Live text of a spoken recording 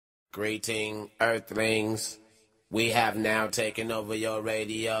Greeting, Earthlings. We have now taken over your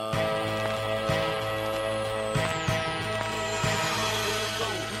radio.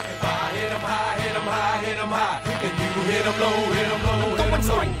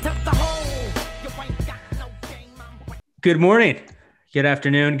 Good morning, good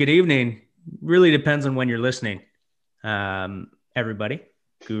afternoon, good evening. Really depends on when you're listening. Everybody,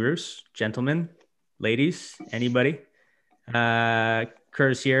 gurus, gentlemen, ladies, anybody.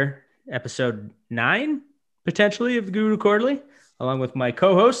 Curtis here, episode 9, potentially, of the Guru Quarterly, along with my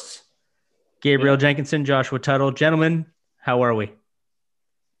co-hosts, Gabriel Jenkinson, Joshua Tuttle. Gentlemen, how are we?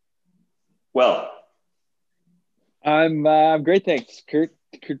 Well, I'm great, thanks, Kurt,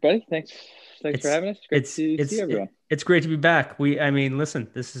 buddy. Thanks for having us. Great to see everyone. It's great to be back. Listen,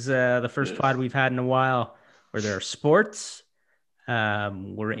 this is the first pod we've had in a while where there are sports.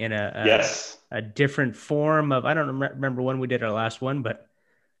 We're in a different form of, I don't remember when we did our last one, but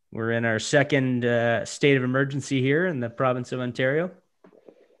we're in our second state of emergency here in the province of Ontario.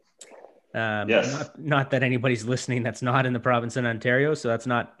 Not that anybody's listening that's not in the province of Ontario, so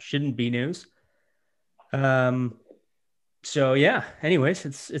shouldn't be news. So yeah,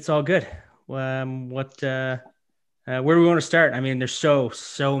 anyways, it's all good. Where do we want to start? I mean, there's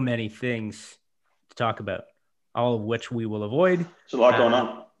so many things to talk about, all of which we will avoid. There's a lot going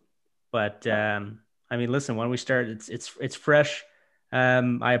on. But I mean, listen, when we start, it's fresh.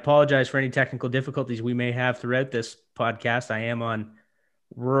 I apologize for any technical difficulties we may have throughout this podcast. I am on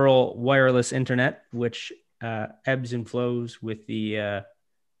rural wireless internet, which ebbs and flows with the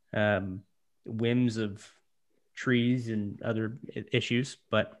whims of trees and other issues.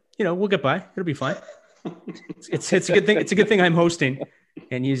 But we'll get by. It'll be fine. It's a good thing. It's a good thing I'm hosting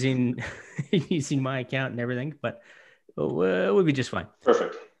and using my account and everything, but we'll be just fine.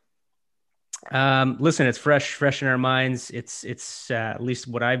 Perfect. Listen, it's fresh in our minds. It's at least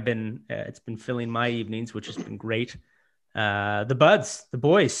what I've been. It's been filling my evenings, which has been great. The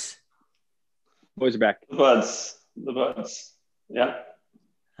boys are back. The buds. Yeah.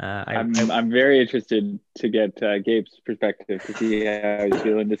 I'm very interested to get Gabe's perspective to see how he's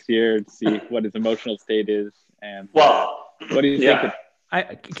feeling this year, to see what his emotional state is, and what do you think?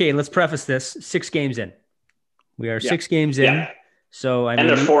 Okay, let's preface this. 6 games in. We are 6 games in. So I mean,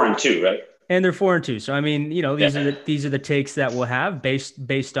 they're 4-2, right? And they're 4-2. So I mean, these are the takes that we'll have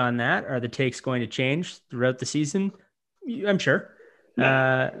based on that. Are the takes going to change throughout the season? I'm sure.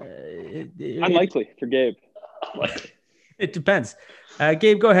 Unlikely for Gabe. It depends.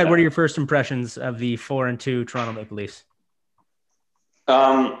 Gabe, go ahead. What are your first impressions of the 4-2 Toronto Maple Leafs?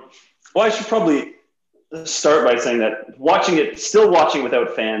 Well, I should probably start by saying that watching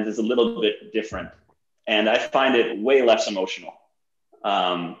without fans is a little bit different, and I find it way less emotional.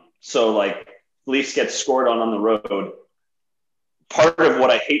 So like Leafs get scored on the road. Part of what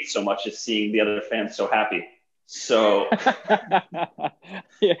I hate so much is seeing the other fans so happy. So,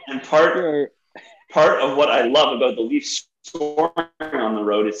 and part of what I love about the Leafs scoring on the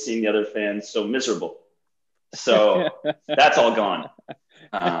road is seeing the other fans so miserable. So that's all gone,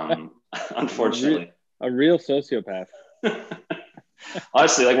 unfortunately. A real sociopath.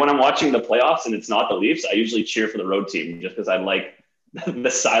 Honestly, like when I'm watching the playoffs and it's not the Leafs, I usually cheer for the road team just because I like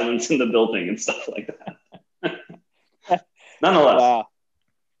the silence in the building and stuff like that. Nonetheless, wow.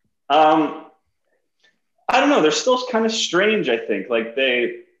 I don't know. They're still kind of strange, I think. Like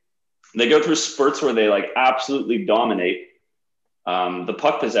they go through spurts where they like absolutely dominate the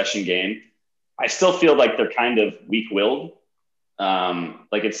puck possession game. I still feel like they're kind of weak-willed.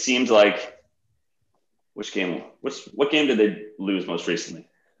 Like it seems like what game did they lose most recently?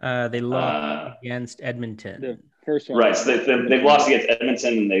 They lost against Edmonton. The first one. Right. So they've lost against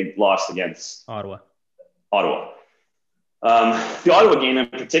Edmonton and they've lost against Ottawa. The Ottawa game in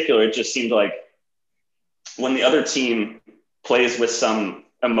particular, it just seemed like when the other team plays with some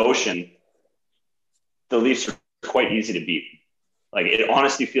emotion, the Leafs are quite easy to beat. Like it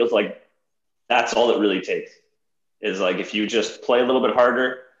honestly feels like that's all it really takes is like if you just play a little bit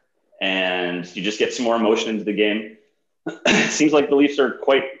harder and you just get some more emotion into the game, it seems like the Leafs are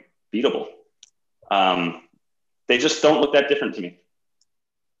quite beatable. They just don't look that different to me.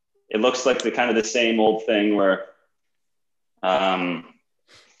 It looks like the same old thing where, I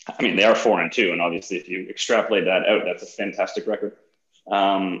mean, they are 4-2, and obviously if you extrapolate that out, that's a fantastic record.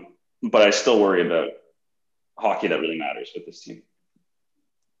 But I still worry about hockey that really matters with this team.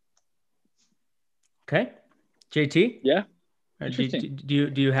 Okay. JT? Yeah.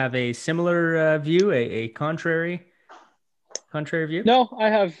 Do you have a similar view, a contrary view? No, I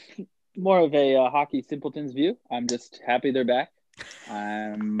have more of a hockey simpletons view. I'm just happy they're back.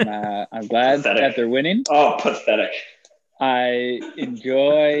 I'm glad that they're winning. Oh, pathetic. I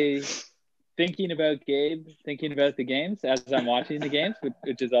enjoy thinking about Gabe, thinking about the games as I'm watching the games,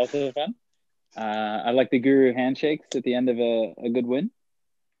 which is also fun. I like the guru handshakes at the end of a good win.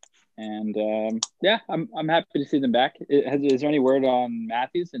 And I'm happy to see them back. Is there any word on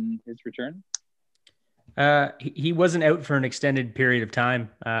Matthews and his return? He wasn't out for an extended period of time.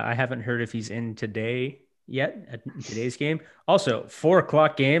 I haven't heard if he's in today yet at today's game. Also,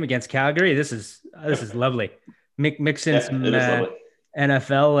 4:00 game against Calgary. This is lovely. Mixing some NFL,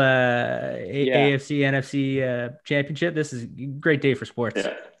 AFC, NFC championship. This is a great day for sports.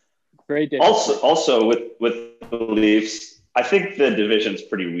 Yeah. Great day. Also with the Leafs, I think the division's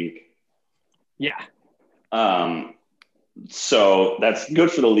pretty weak. Yeah. So that's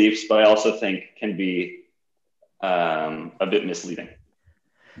good for the Leafs, but I also think can be a bit misleading.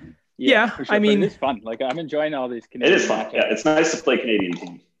 Yeah, for sure. I mean, it's fun. Like, I'm enjoying all these Canadian. It is fun. Yeah, it's nice to play Canadian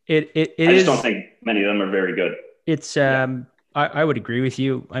teams. I just don't think many of them are very good. It's I would agree with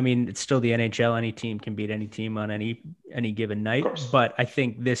you. I mean, it's still the NHL. Any team can beat any team on any given night. But I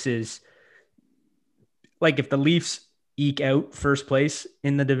think this is like if the Leafs eke out first place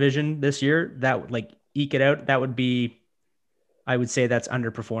in the division this year, that would eke it out. That would be, I would say that's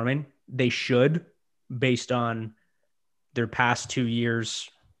underperforming. They should, based on their past 2 years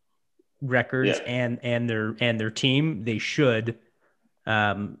records and their team, they should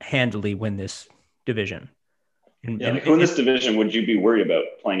handily win this division. And who in this division would you be worried about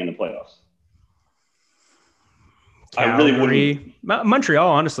playing in the playoffs? Calgary, I really wouldn't. Montreal,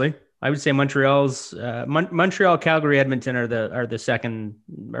 honestly. I would say Montreal's Montreal, Calgary, Edmonton are the second,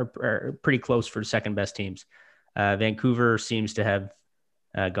 are pretty close for second best teams. Vancouver seems to have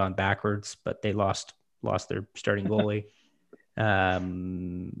gone backwards, but they lost their starting goalie.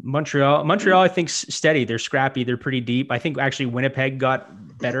 Montreal, I think steady. They're scrappy. They're pretty deep. I think actually Winnipeg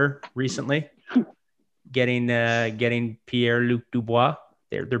got better recently. Getting Pierre-Luc Dubois.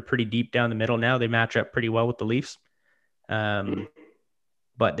 They're pretty deep down the middle now. They match up pretty well with the Leafs.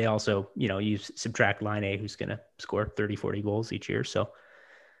 But they also, you subtract Line A, who's going to score 30, 40 goals each year. So,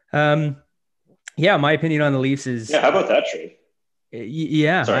 my opinion on the Leafs is... Yeah, how about that trade?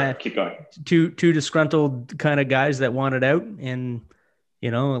 Yeah. Sorry, keep going. Two disgruntled kind of guys that wanted out. And,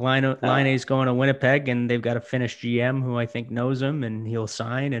 Line A's going to Winnipeg, and they've got a Finnish GM who I think knows him, and he'll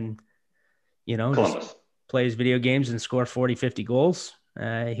sign and, just plays video games and score 40, 50 goals.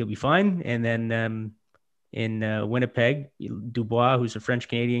 He'll be fine. And then in Winnipeg, Dubois, who's a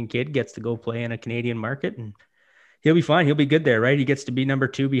French-Canadian kid, gets to go play in a Canadian market, and he'll be fine. He'll be good there, right? He gets to be number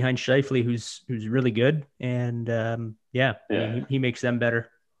 2 behind Scheifele, who's really good. And he makes them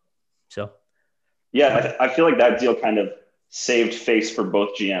better. So, I feel like that deal kind of saved face for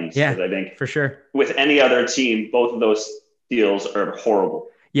both GMs. Yeah, I think for sure. With any other team, both of those deals are horrible.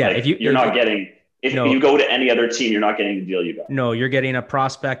 Yeah, if you go to any other team, you're not getting the deal you got. No, you're getting a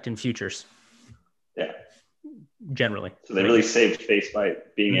prospect and futures. Yeah. Generally. So they really saved face by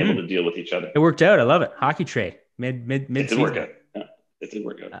being able to deal with each other. It worked out. I love it. Hockey trade. Mid It did work out. Yeah, it did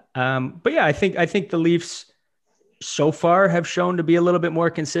work out. But yeah, I think the Leafs so far have shown to be a little bit more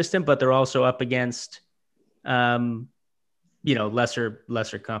consistent, but they're also up against lesser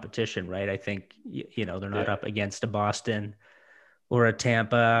competition, right? I think they're not up against a Boston or a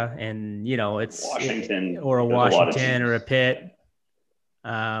Tampa, and it's Washington or a Washington or a Pitt.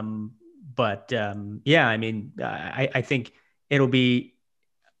 I mean, I think it'll be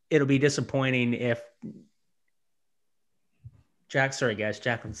disappointing if sorry guys,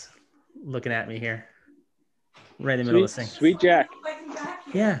 Jacqueline's looking at me here right in the middle of this thing. Sweet Jack.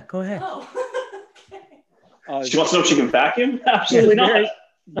 Yeah, go ahead. She wants to know if she can vacuum? Absolutely not.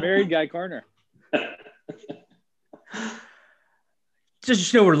 Very Guy Corner.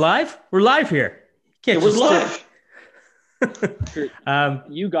 Just we're live. We're live here. We're live.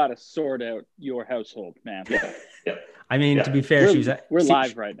 You got to sort out your household, man. Yeah. I mean, to be fair, we're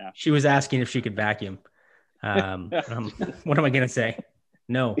live right now. She was asking if she could vacuum. What am I going to say?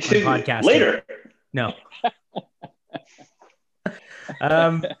 No, on podcasting. Later. No.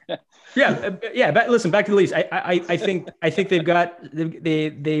 But listen, back to the Leafs. I think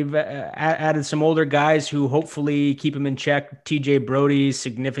they've added some older guys who hopefully keep them in check. TJ Brody's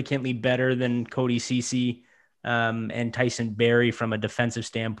significantly better than Cody Ceci and Tyson Barrie from a defensive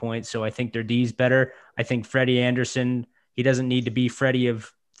standpoint. So I think their D's better. I think Freddie Anderson, he doesn't need to be Freddie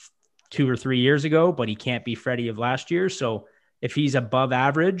of 2 or 3 years ago, but he can't be Freddie of last year. So if he's above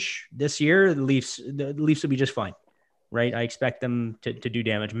average this year, the Leafs will be just fine. Right. I expect them to do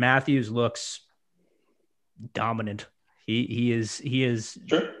damage. Matthews looks dominant. He is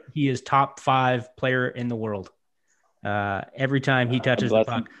top 5 player in the world. Every time he touches the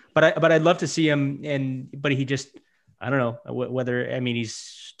puck, but I'd love to see him. But he just, I don't know whether, I mean,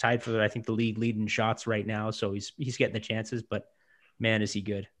 he's tied for, I think, the league lead in shots right now. So he's getting the chances, but man, is he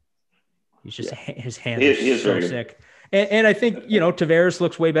good. He's just, his hands are so sick. And I think, Tavares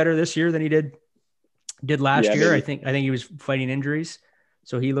looks way better this year than he did last year. I think he was fighting injuries.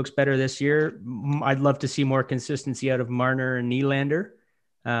 So he looks better this year. I'd love to see more consistency out of Marner and Nylander.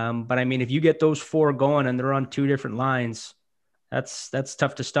 But I mean, if you get those 4 going and they're on 2 different lines, that's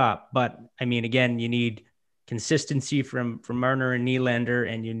tough to stop. But I mean, again, you need consistency from Marner and Nylander,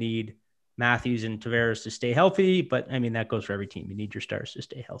 and you need Matthews and Tavares to stay healthy. But I mean, that goes for every team. You need your stars to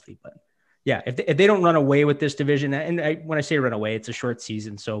stay healthy. But yeah, if they don't run away with this division, and when I say run away, it's a short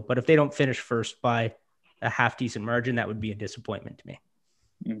season. So, but if they don't finish first by a half decent margin, that would be a disappointment to me.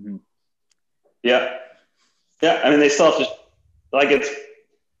 Mm-hmm. Yeah. I mean, they still have to, like,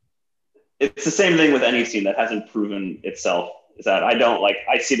 it's the same thing with any team that hasn't proven itself. Is that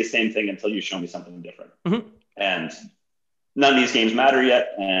I see the same thing until you show me something different. Mm-hmm. And none of these games matter yet.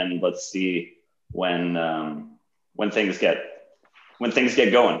 And let's see when things get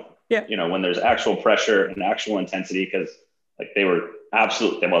going. Yeah. When there's actual pressure and actual intensity, because they were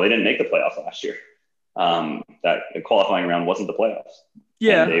absolutely, they didn't make the playoffs last year. That the qualifying round wasn't the playoffs.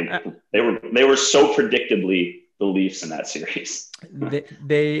 Yeah. And they were so predictably the Leafs in that series.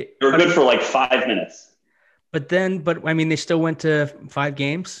 They were good for 5 minutes. But I mean, they still went to 5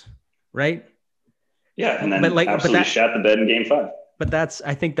 games, right? Yeah, and then absolutely shat the bed in game 5. But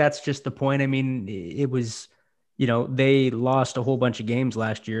I think that's just the point. I mean, it was, they lost a whole bunch of games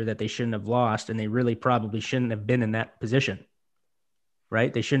last year that they shouldn't have lost, and they really probably shouldn't have been in that position,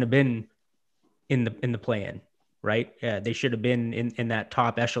 right? They shouldn't have been in the play-in, right? Yeah, they should have been in that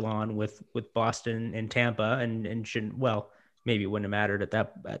top echelon with Boston and Tampa, and shouldn't. Well, maybe it wouldn't have mattered at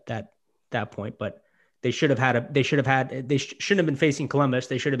that point, but. They shouldn't have been facing Columbus.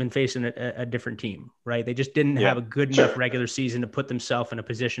 They should have been facing a different team, right? They just didn't have a good enough regular season to put themselves in a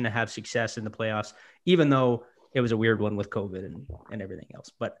position to have success in the playoffs, even though it was a weird one with COVID and everything else.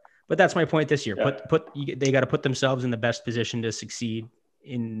 But that's my point this year. Yeah. They got to put themselves in the best position to succeed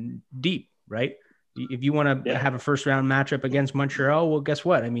in deep, right? If you want to have a first round matchup against Montreal, well, guess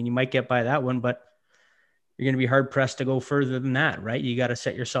what? I mean, you might get by that one, but you're going to be hard pressed to go further than that, right? You got to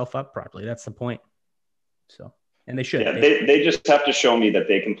set yourself up properly. That's the point. So, and they should. Yeah, they just have to show me that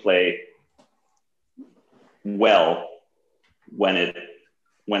they can play well when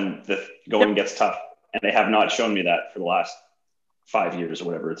the going gets tough, and they have not shown me that for the last 5 years or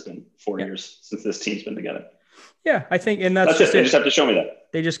whatever it's been, 4 years since this team's been together. Yeah, I think, and that's just it. They just have to show me that.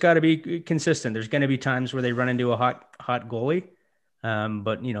 They just got to be consistent. There's going to be times where they run into a hot goalie,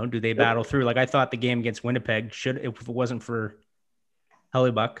 but do they battle through? Like I thought the game against Winnipeg if it wasn't for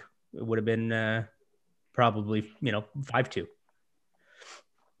Hellebuyck, it would have been. Probably, 5-2.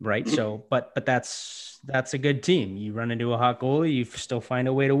 Right. So, but that's a good team. You run into a hot goalie, you still find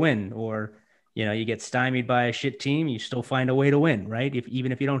a way to win, or, you get stymied by a shit team, you still find a way to win. Right.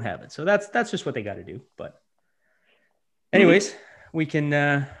 Even if you don't have it. So that's just what they got to do. But anyways, we can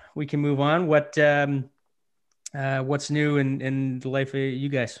move on. What's new in the life of you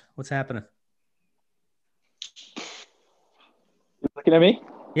guys? What's happening? You looking at me?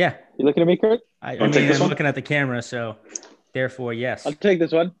 Yeah. You looking at me, Kurt? I'm looking at the camera, so therefore, yes. I'll take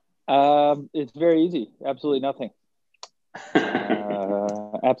this one. It's very easy. Absolutely nothing.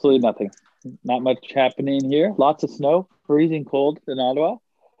 Absolutely nothing. Not much happening here. Lots of snow, freezing cold in Ottawa.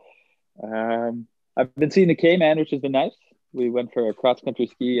 I've been seeing the K-Man, which has been nice. We went for a cross-country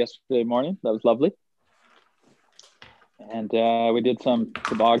ski yesterday morning. That was lovely. And we did some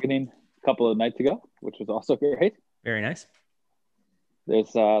tobogganing a couple of nights ago, which was also great. Very nice.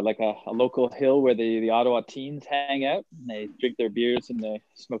 There's a local hill where the Ottawa teens hang out, and they drink their beers and they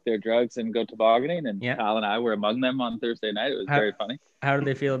smoke their drugs and go tobogganing. And Kyle and I were among them on Thursday night. It was very funny. How do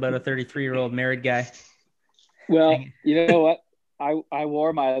they feel about a 33-year-old married guy? Well, you know what? I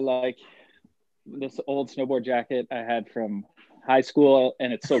wore my this old snowboard jacket I had from high school,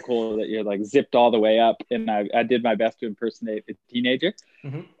 and it's so cool that you're zipped all the way up. And I did my best to impersonate a teenager.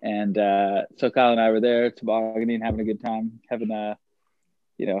 Mm-hmm. And so Kyle and I were there tobogganing, having a good time, having a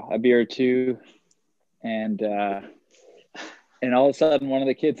beer or two, and all of a sudden one of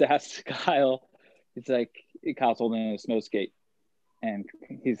the kids asked Kyle, Kyle's holding a snow skate, and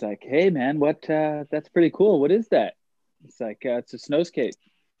he's like, "Hey man, that's pretty cool. What is that?" It's like, "It's a snow skate."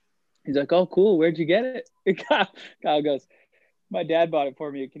 He's like, "Oh, cool. Where'd you get it?" And Kyle goes, "My dad bought it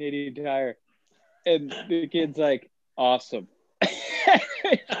for me at Canadian Tire." And the kid's like, "Awesome."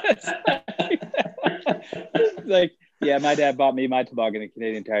 It's like, yeah, my dad bought me my toboggan at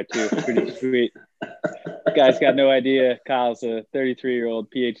Canadian Tire too. Pretty sweet. Guy's got no idea Kyle's a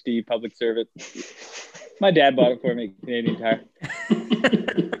 33-year-old PhD public servant. My dad bought it for me, Canadian Tire.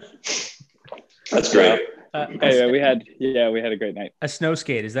 That's great. Anyway, we had a great night. A snow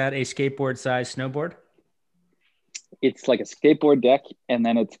skate, is that a skateboard size snowboard? It's like a skateboard deck, and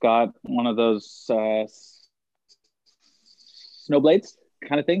then it's got one of those snow blades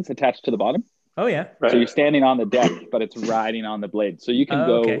kind of things attached to the bottom. Oh yeah. Right. So you're standing on the deck, but it's riding on the blade. So you can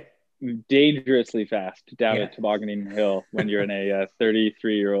go dangerously fast down a tobogganing hill when you're in a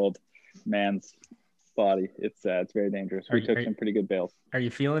 33-year-old man's body. It's very dangerous. We took some pretty good bails. Are you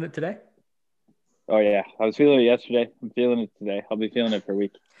feeling it today? Oh yeah, I was feeling it yesterday. I'm feeling it today. I'll be feeling it for a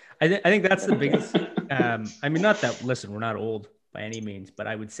week. I think that's the biggest. I mean, not that. Listen, we're not old by any means, but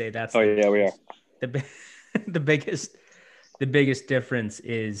I would say that's. We are. The biggest difference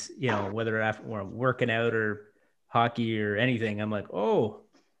is, whether after we're working out or hockey or anything, I'm like,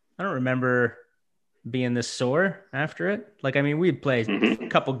 I don't remember being this sore after it. Like, I mean, we'd play a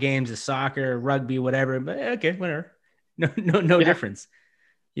couple games of soccer, rugby, whatever, but okay, whatever. No difference.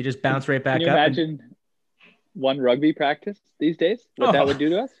 You just bounce right back up. Can you imagine one rugby practice these days? What that would do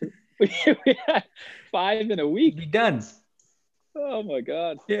to us? We had 5 in a week. Be done. Oh my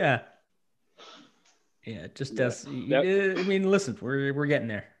God. Yeah. Yeah, just us. I mean, listen, we're getting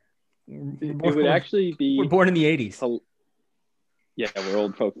there. It would actually be. We're born in the 80s. Yeah, we're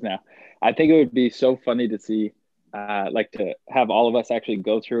old folks now. I think it would be so funny to see, to have all of us actually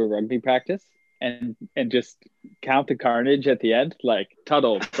go through a rugby practice and just count the carnage at the end. Like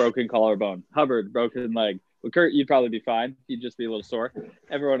Tuttle, broken collarbone. Hubbard, broken leg. Well, Kurt, you'd probably be fine. You'd just be a little sore.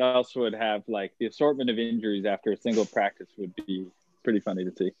 Everyone else would have the assortment of injuries after a single practice would be pretty funny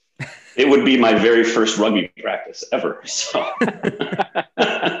to see. It would be my very first rugby practice ever. So I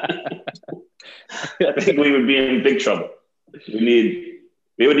think we would be in big trouble. We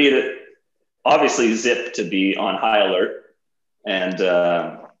would need it. Obviously, Zip to be on high alert, and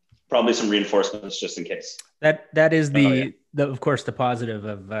probably some reinforcements just in case. That is of course the positive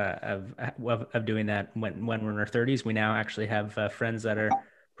of doing that. When we're in our 30s, we now actually have friends that are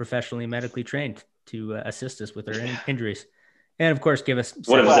professionally medically trained to assist us with our injuries. And of course, give us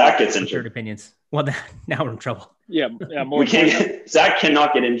what if Zach gets injured? Opinions. Well, now we're in trouble. Yeah. Zach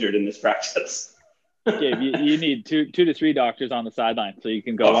cannot get injured in this practice. Gabe, you need 2 to 3 doctors on the sideline so you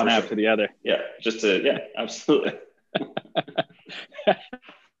can go one after the other. Yeah, absolutely.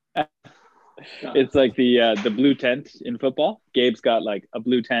 It's like the blue tent in football. Gabe's got like a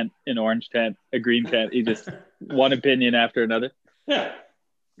blue tent, an orange tent, a green tent. He just one opinion after another. Yeah,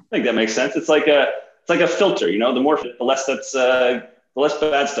 I think that makes sense. It's like a filter, the less the less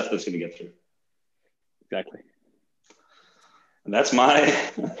bad stuff that's going to get through. Exactly. And that's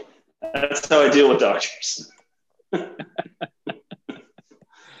how I deal with doctors.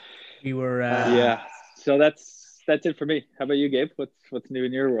 We were So that's it for me. How about you, Gabe? What's new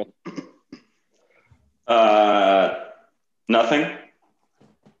in your world? Nothing.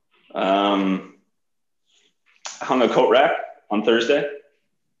 Hung a coat rack on Thursday.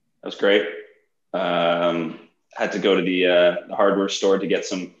 That was great. Had to go to the hardware store to get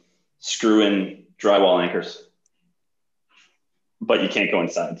some screw-in drywall anchors, but you can't go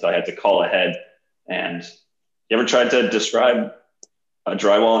inside, so I had to call ahead. And you ever tried to describe a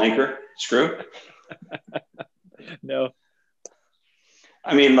drywall anchor screw? No.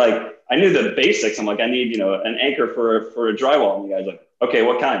 I mean, I knew the basics. I'm like, I need, an anchor for a drywall. And the guy's like, okay,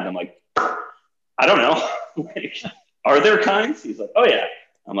 what kind? I'm like, I don't know. Are there kinds? He's like, oh yeah.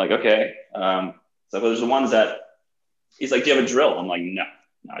 I'm like, okay. So there's the ones that he's like, do you have a drill? I'm like, no,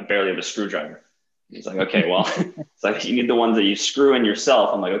 I barely have a screwdriver. He's like, okay, well, it's like, you need the ones that you screw in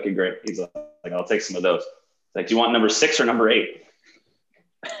yourself. I'm like, okay, great. He's like, I'll take some of those. He's like, do you want number 6 or number 8?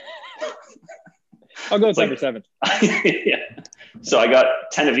 I'll go with number 7. Yeah. So I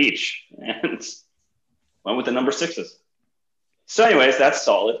got 10 of each and went with the number 6s. So anyways, that's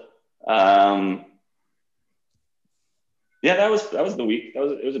solid. Yeah, that was the week.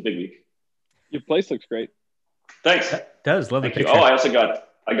 It was a big week. Your place looks great. Thanks. It does. Love the picture. Oh,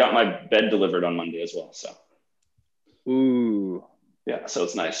 I got my bed delivered on Monday as well. So. Ooh. Yeah, so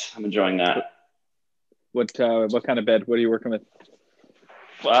it's nice. I'm enjoying that. What kind of bed? What are you working with?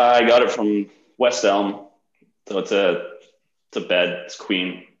 I got it from West Elm. So it's a bed. It's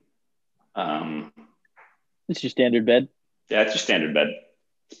queen. It's your standard bed. Yeah, it's your standard bed.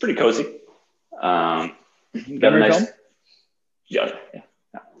 It's pretty cozy. Got a nice. Home? Yeah.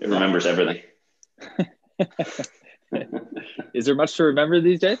 It remembers everything. Is there much to remember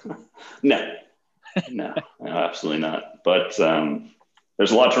these days? No, absolutely not. But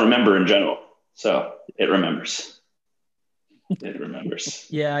there's a lot to remember in general. So it remembers.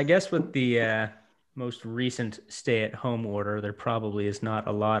 Yeah, I guess with the most recent stay-at-home order, there probably is not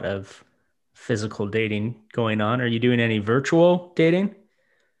a lot of physical dating going on. Are you doing any virtual dating?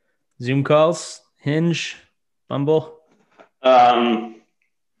 Zoom calls, Hinge, Bumble? I've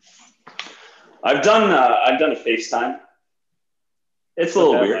done a FaceTime. It's a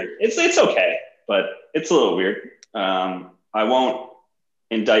little weird. Like? It's okay, but it's a little weird. I won't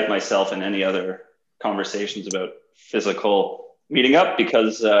indict myself in any other conversations about physical meeting up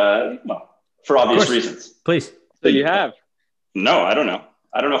because, for obvious reasons. Please. So you have? No, I don't know.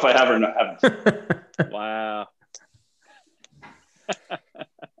 I don't know if I have or haven't. Wow.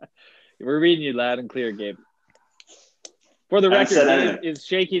 We're reading you loud and clear, Gabe. For the record, Gabe is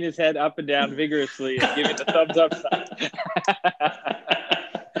shaking his head up and down vigorously and giving the thumbs up sign.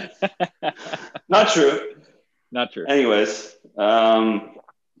 Not true. Not true. Anyways,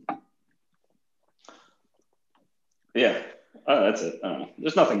 yeah. Oh, that's it. I don't know.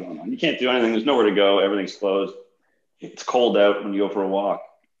 There's nothing going on. You can't do anything. There's nowhere to go. Everything's closed. It's cold out when you go for a walk.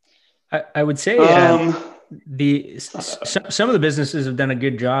 I would say some of the businesses have done a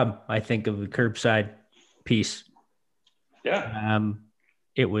good job, I think, of the curbside piece. Yeah.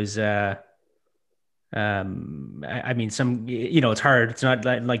 It was, I mean, some, it's hard. It's not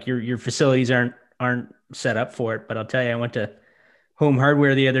like your facilities aren't set up for it, but I'll tell you, I went to Home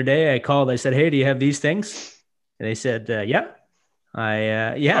Hardware the other day. I called, I said, "Hey, do you have these things?" And they said, "Yeah."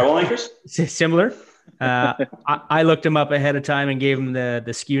 Firewall anchors? Similar. I looked them up ahead of time and gave them the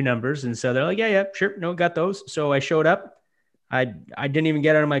SKU numbers. And so they're like, yeah, sure. No, got those. So I showed up. I didn't even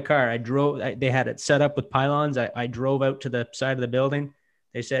get out of my car. I drove. They had it set up with pylons. I drove out to the side of the building.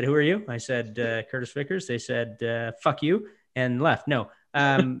 They said, "Who are you?" I said, "Curtis Vickers." They said, "Fuck you," and left. No,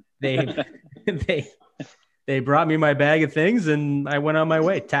 they brought me my bag of things and I went on my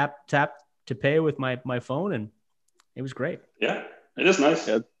way. Tap to pay with my phone, and it was great. Yeah, it is nice.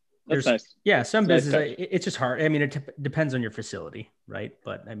 Yeah. That's nice. Yeah, some businesses, it's just hard. I mean, it depends on your facility, right?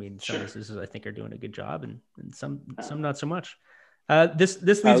 But I mean, some businesses I think are doing a good job, and some not so much. This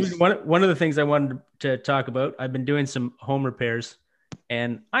leads me to one of the things I wanted to talk about. I've been doing some home repairs,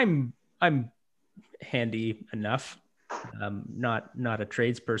 and I'm handy enough. Not a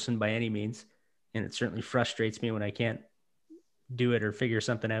tradesperson by any means, and it certainly frustrates me when I can't do it or figure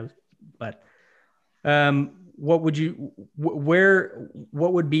something out. But what would be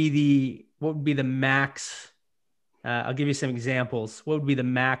the max? I'll give you some examples. What would be the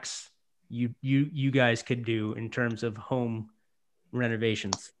max you guys could do in terms of home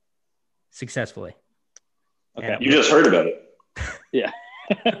renovations successfully? Okay, you just heard about it. Yeah.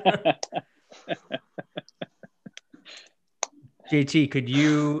 JT, could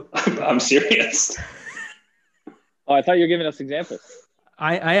you? I'm serious. Oh, I thought you were giving us examples.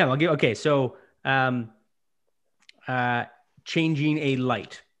 I am. I'll give. Okay, so. Changing a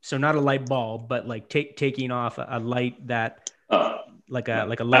light, so not a light bulb, but like taking off a light that like a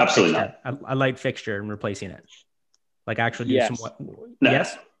light fixture, a light fixture, and replacing it, like actually do some. No.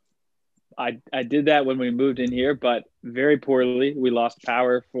 Yes, I did that when we moved in here, but very poorly. We lost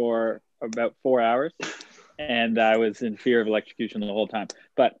power for about 4 hours, and I was in fear of electrocution the whole time.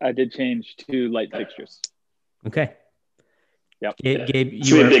 But I did change 2 light fixtures. Okay. Yep. Gabe,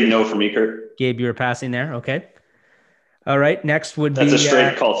 you were a big no for me, Kurt. Gabe, you were passing there. Okay. All right. Next would That's be a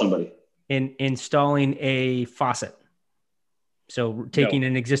straight call somebody. Installing a faucet. So taking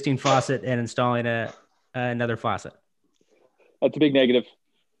an existing faucet and installing another faucet. That's a big negative.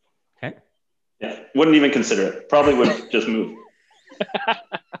 Okay. Yeah. Wouldn't even consider it. Probably would just move.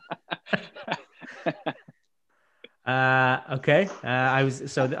 Okay.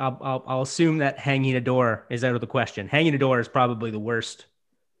 I'll assume that hanging a door is out of the question. Hanging a door is probably the worst.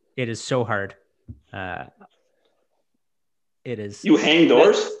 It is so hard. It is. You hang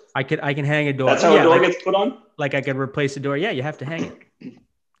doors? I can hang a door. That's how a door gets put on? Like I could replace a door. Yeah, you have to hang it.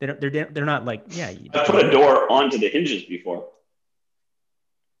 They're not like, yeah. I put a door onto the hinges before.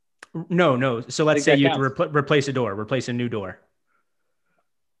 No. So let's say you have to replace a door, replace a new door.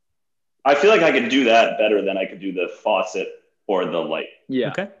 I feel like I could do that better than I could do the faucet or the light. Yeah.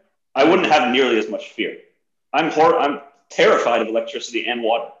 Okay. I wouldn't have nearly as much fear. I'm terrified of electricity and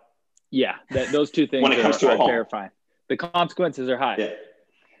water. Yeah, those two things when it comes to a home. Terrifying. The consequences are high. Yeah.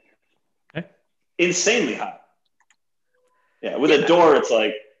 Okay. Insanely high. Yeah, with a door, it's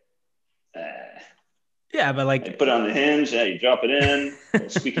like. Yeah, but like. You put it on the hinge, you drop it in,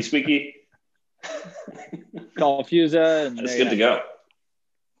 squeaky. Call Fusa. And it's good to go.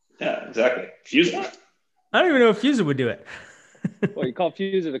 Yeah, exactly. Fusa. I don't even know if Fusa would do it. Well, you call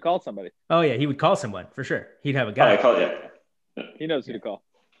Fusa to call somebody. Oh, yeah, he would call someone for sure. He'd have a guy. Yeah. He knows who to call.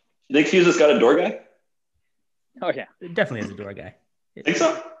 You think Fusa's got a door guy? Oh, yeah. It definitely has a door guy. Think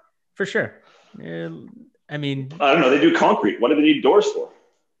so? For sure. I mean, I don't know. They do concrete. What do they need doors for?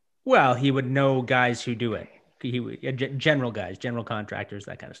 Well, he would know guys who do it. He would, general guys, general contractors,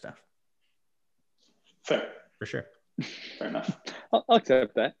 that kind of stuff. Fair. For sure. Fair enough. I'll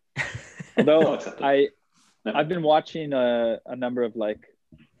accept that. Although I've been watching a number of like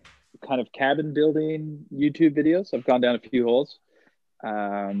kind of cabin building YouTube videos. I've gone down a few holes.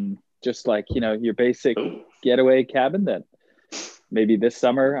 Just like, your basic getaway cabin that maybe this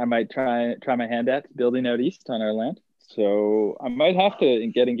summer I might try my hand at building out east on our land. So I might have to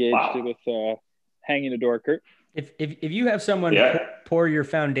get engaged with hanging a door curtain. If you have someone pour your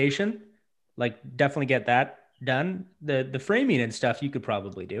foundation, like definitely get that done. The framing and stuff you could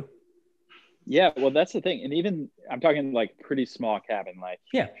probably do. Yeah, well, that's the thing. And even I'm talking like pretty small cabin, like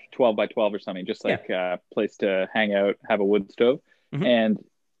 12 by 12 or something, just like a place to hang out, have a wood stove. Mm-hmm. And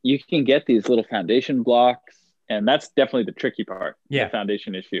you can get these little foundation blocks. And that's definitely the tricky part, the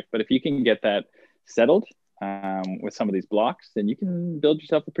foundation issue. But if you can get that settled with some of these blocks, then you can build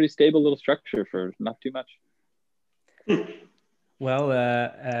yourself a pretty stable little structure for not too much. Well,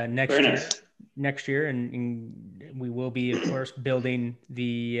 next year, and we will be, of course, building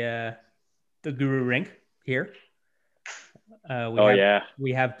the Guru Rink here.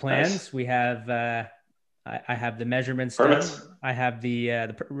 We have plans. Nice. We have. I have the measurements done. I have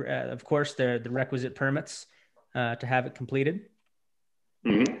of course, the requisite permits to have it completed.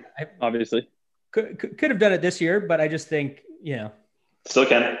 Mm-hmm. Obviously, could have done it this year, but I just think still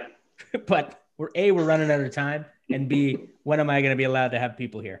can. But we're running out of time, and B, when am I going to be allowed to have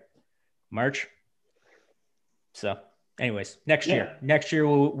people here? March. So, anyways, next year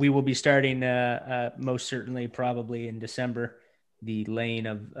we will be starting most certainly probably in December the laying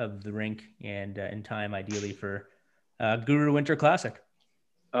of the rink, and in time ideally for Guru Winter Classic.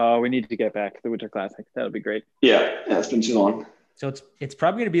 Oh, we need to get back to the Winter Classic. That would be great. Yeah, it's been too long. So it's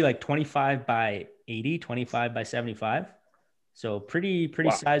probably going to be like 25 by 80, 25 by 75. So pretty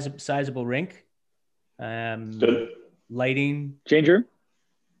sizable rink. Good. Lighting. Change room?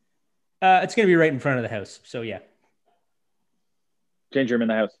 It's going to be right in front of the house. So yeah. Change room in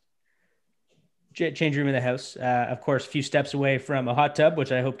the house. Change room in the house. Of course, a few steps away from a hot tub,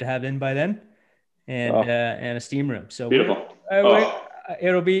 which I hope to have in by then, and a steam room. So beautiful.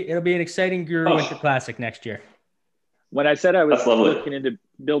 It'll be an exciting Guru Winter Classic next year. When I said I was looking into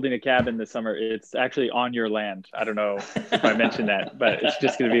building a cabin this summer, it's actually on your land. I don't know if I mentioned that, but it's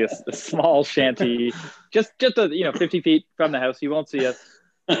just going to be a small shanty, just 50 feet from the house. You won't see us,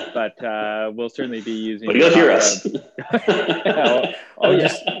 but we'll certainly be using. But you'll hear us.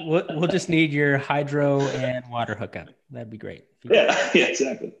 We'll just need your hydro and water hookup. That'd be great. Yeah,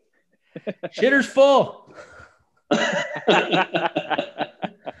 exactly. Shitter's full.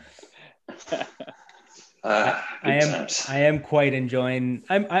 I am quite enjoying.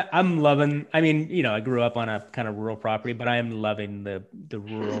 I'm loving. I mean, I grew up on a kind of rural property, but I am loving the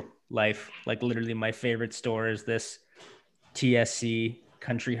rural life. Like literally, my favorite store is this TSC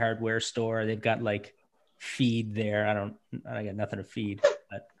Country Hardware store. They've got like feed there. I got nothing to feed,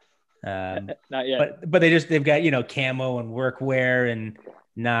 but not yet. But they've got camo and workwear and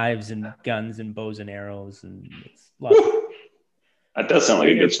knives and guns and bows and arrows, and it's lots. That does sound like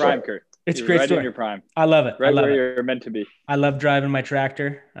a good store. Kurt. It's a great store. In your prime. I love it. Right where you're meant to be. I love driving my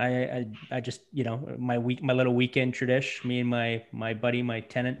tractor. I just my little weekend tradition. Me and my buddy, my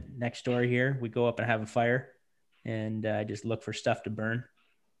tenant next door here, we go up and have a fire, and I just look for stuff to burn.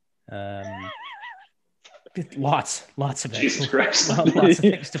 Lots of it. Jesus Christ. Lots of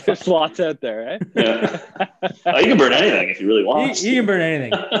things to There's lots out there, right? Yeah. You can burn anything if you really want. You can burn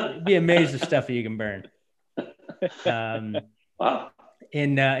anything. You'd be amazed at stuff that you can burn. Wow.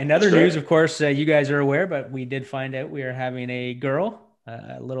 In other news, of course, you guys are aware, but we did find out we are having a girl,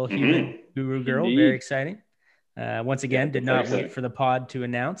 a little human guru girl. Indeed. Very exciting. Once again, did not wait for the pod to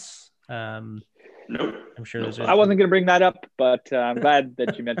announce. Nope. I'm sure there's. I wasn't going to bring that up, but I'm glad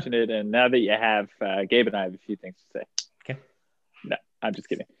that you mentioned it. And now that you have, Gabe and I have a few things to say. Okay. No, I'm just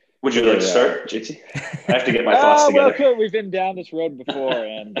kidding. Would you like to start, JT? I have to get my thoughts together. Well, Kurt, we've been down this road before,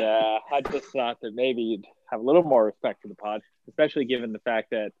 and I just thought that maybe you'd have a little more respect for the pod, especially given the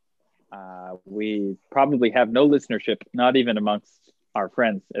fact that we probably have no listenership, not even amongst our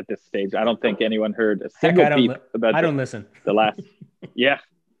friends at this stage. I don't think anyone heard a single peep about. I don't listen. The last, yeah,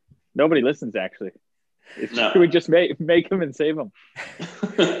 nobody listens actually. We just make them and save them.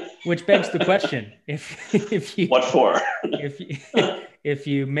 Which begs the question: if you what for? if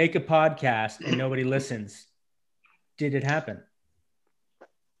you make a podcast and nobody listens, did it happen?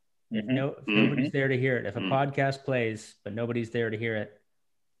 If nobody's there to hear it, if a podcast plays but nobody's there to hear it,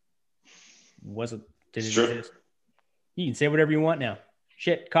 did it exist? You can say whatever you want now.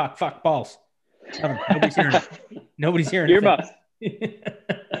 Shit, cock, fuck, balls. Nobody's hearing it. Nobody's hearing it. Earmuffs.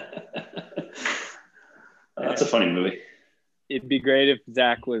 That's a funny movie. It'd be great if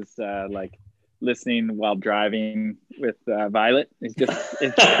Zach was like listening while driving with Violet. It's just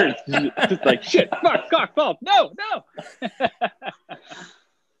like shit, fuck, cock, ball, no.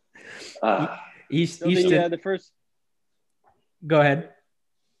 The first. Go ahead.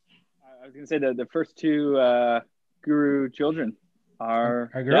 I was going to say the first two Guru children are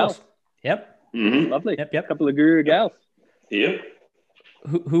girls. Yep. Mm-hmm. Lovely. Yep. A couple of Guru gals. Yep.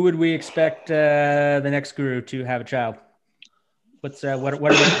 Who would we expect the next Guru to have a child? What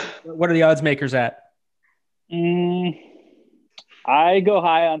are the odds makers at? I go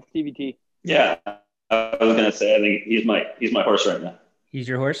high on Stevie T. Yeah, I was gonna say I think he's my horse right now. He's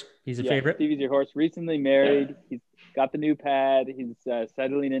your horse. He's a favorite. Stevie's your horse. Recently married. Yeah. He's got the new pad. He's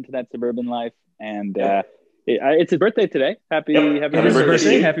settling into that suburban life, and it's his birthday today. Happy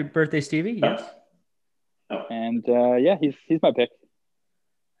birthday! Happy birthday, Stevie! Yes. Oh. And he's my pick.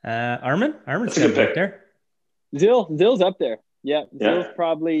 Armin's got a pick there. Zill's up there. Yeah, Zill's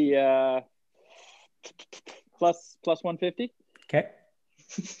probably plus 150. Okay.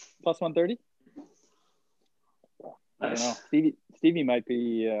 Plus 130. Nice. I don't know. Stevie might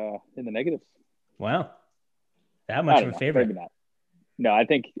be in the negatives. Wow. That much of a favorite. Maybe not. No, I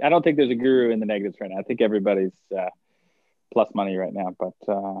don't think there's a Guru in the negatives right now. I think everybody's plus money right now, but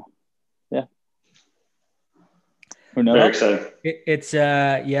yeah. Who knows? Very exciting. It's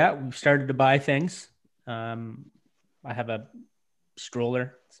we've started to buy things. I have a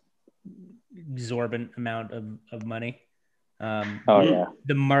stroller, exorbitant amount of money.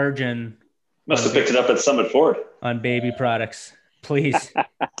 The margin must have picked it up at Summit Ford on baby products. Please,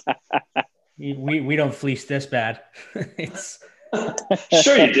 we don't fleece this bad. It's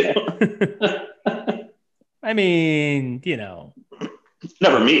sure you do. I mean,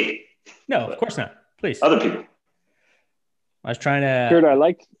 never me. No, of course not. Please, other people. I was trying to. Kurt, I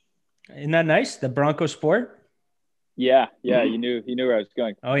liked. Isn't that nice? The Bronco Sport. Yeah. You knew where I was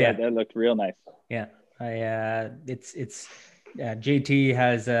going. Oh yeah, that looked real nice. Yeah, JT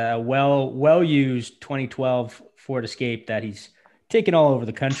has a well used 2012 Ford Escape that he's taken all over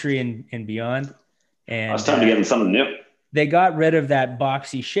the country and beyond. And it's time to get him something new. They got rid of that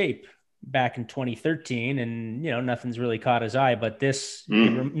boxy shape back in 2013, and nothing's really caught his eye. But this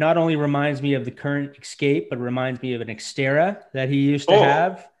not only reminds me of the current Escape, but reminds me of an Xterra that he used to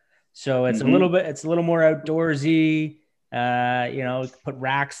have. So it's a little more outdoorsy. Put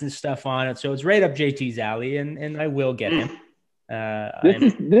racks and stuff on it. So it's right up JT's alley, and I will get him.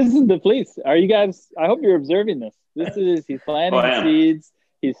 This is the fleece. Are you guys? I hope you're observing this. He's planting the seeds.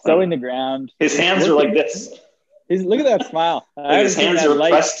 He's sowing the ground. His hands are like this. Look at that smile. His hands are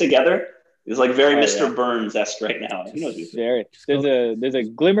pressed together. He's like very Mr. Burns-esque right now. He knows very. There's a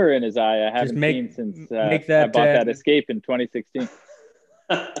glimmer in his eye I haven't seen since I bought that Escape in 2016.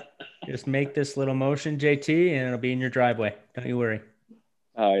 Just make this little motion, JT, and it'll be in your driveway. Don't you worry.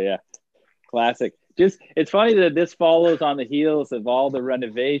 Oh yeah, classic. It's funny that this follows on the heels of all the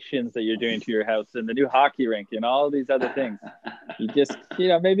renovations that you're doing to your house and the new hockey rink and all these other things. You just,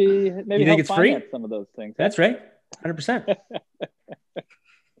 maybe you think it's free? Some of those things. That's right, 100%.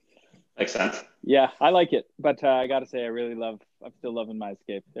 Makes sense. Yeah, I like it, but I got to say, I'm still loving my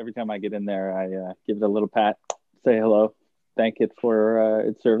Escape. Every time I get in there, I give it a little pat, say hello, thank it for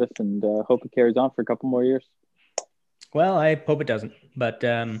its service, and hope it carries on for a couple more years. Well, I hope it doesn't, but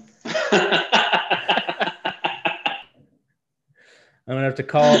I'm gonna have to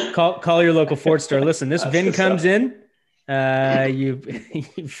call your local Ford store. Listen, this VIN comes in. You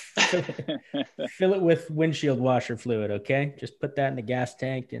fill it with windshield washer fluid. Okay, just put that in the gas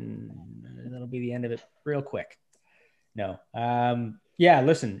tank, and that'll be the end of it, real quick. No,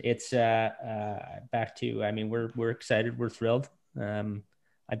 listen, it's back to. I mean, we're excited. We're thrilled.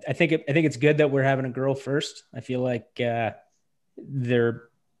 I think it's good that we're having a girl first. I feel like they're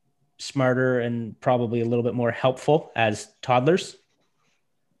smarter and probably a little bit more helpful as toddlers.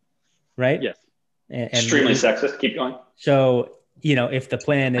 Right? Yes. And extremely sexist. Keep going. So, if the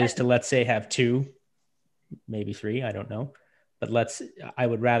plan is to, let's say, have 2, maybe 3, I don't know, but I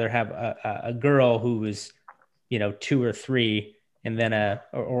would rather have a girl who is, 2 or 3, and then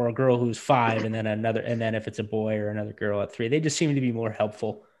or a girl who's 5, and then another, and then if it's a boy or another girl at 3, they just seem to be more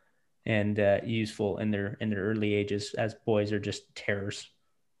helpful and useful in their early ages, as boys are just terrors.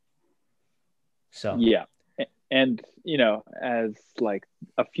 So yeah. And, as like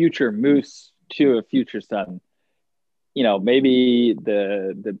a future moose to a future son, maybe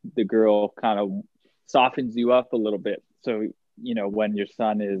the girl kind of softens you up a little bit. So, when your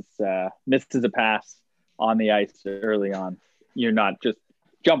son is misses a pass on the ice early on, you're not just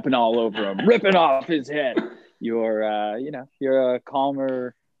jumping all over him, ripping off his head. You're a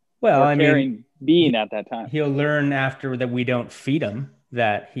calmer, caring being at that time. He'll learn after that we don't feed him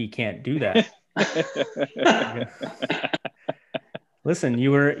that he can't do that. Listen,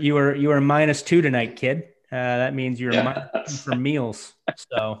 you were -2 tonight, kid. That means you're -2 for meals.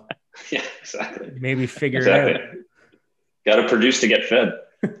 So yeah, exactly. Maybe figure it out. Got to produce to get fed.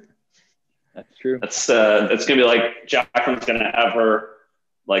 That's true. That's gonna be like Jacqueline's gonna have her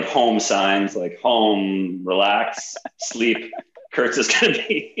like home signs, like home, relax, sleep. Kurt's is gonna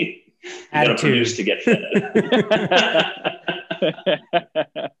be gotta produce to get fed.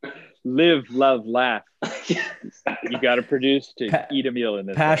 Live, love, laugh. Yeah, exactly. You got to produce to eat a meal in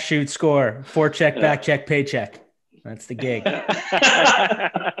this. Pass, shoot, score. Forecheck, back check, paycheck. That's the gig.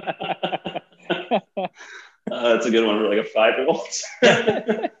 That's a good one for like a 5-year-old.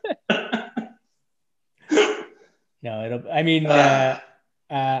 No, I mean,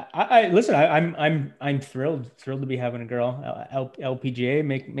 listen. I'm thrilled to be having a girl. LPGA,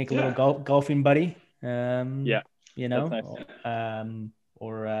 make a little golfing buddy. Yeah, you know, nice.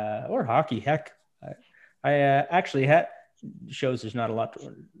 Or hockey. Heck, I actually had shows there's not a lot.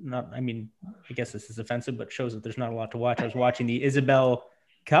 I mean, I guess this is offensive, but shows that there's not a lot to watch. I was watching the Isabel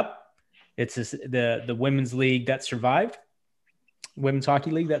Cup. It's the women's league that survived, women's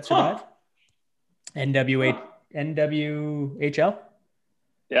hockey league that survived. NWHL.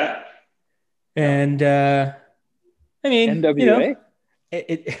 Yeah. And I mean, NWA. You know,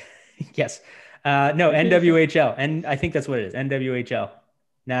 yes. No, NWHL, and I think that's what it is. NWHL,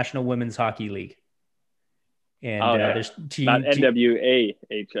 National Women's Hockey League. And there's not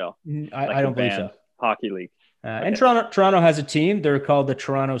NWAHL. I don't believe so. Hockey League. And Toronto has a team. They're called the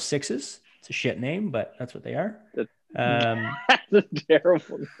Toronto Sixes. It's a shit name, but that's what they are. That's a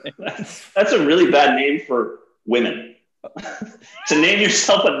terrible name. That's a really bad name for women. To name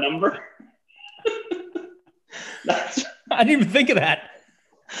yourself a number. I didn't even think of that.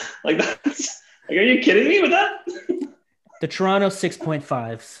 Like, are you kidding me with that? The Toronto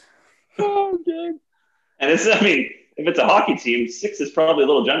 6.5s. Oh, good. And if it's a hockey team, 6 is probably a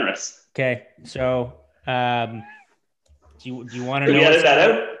little generous. Okay, so do you want to know? Do we edit that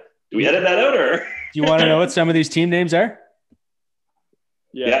out? Do we edit that out, or do you want to know what some of these team names are?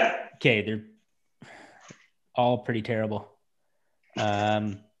 Yeah. Okay, they're all pretty terrible.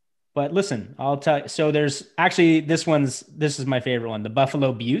 But listen, I'll tell you. So there's actually this is my favorite one, the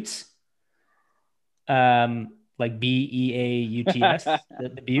Buffalo Beauts. Like BEAUTS, the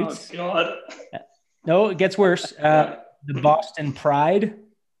Beauts. Oh, God. No, it gets worse. The Boston Pride,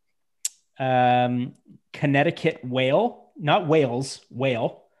 Connecticut Whale, not Wales,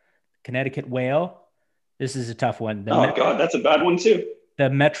 Whale, Connecticut Whale. This is a tough one. God, that's a bad one too.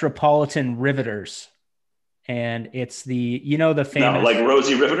 The Metropolitan Riveters. And it's the famous, like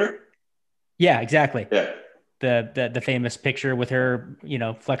Rosie Riveter. Yeah, exactly. Yeah. The famous picture with her,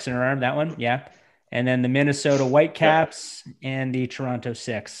 flexing her arm, that one. Yeah. And then the Minnesota Whitecaps and the Toronto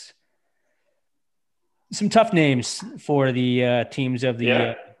Six. Some tough names for the teams of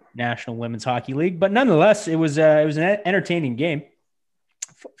the National Women's Hockey League, but nonetheless, it was an entertaining game.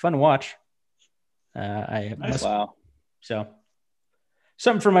 Fun to watch. Wow. So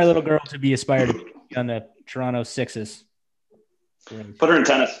something for my little girl to be aspired to be on the Toronto Sixes. Put her in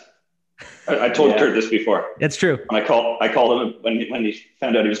tennis. I told Kurt this before. It's true. I called him when he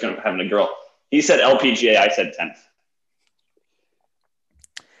found out he was going to have a girl. He said LPGA. I said tennis.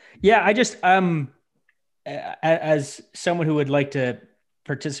 Yeah, I just as someone who would like to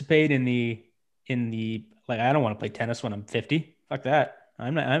participate in the like, I don't want to play tennis when I'm 50. Fuck that.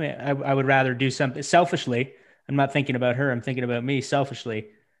 I would rather do something selfishly. I'm not thinking about her. I'm thinking about me selfishly.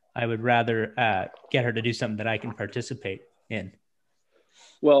 I would rather get her to do something that I can participate in.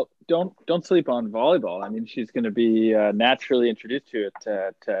 Well, don't sleep on volleyball. I mean, she's going to be naturally introduced to it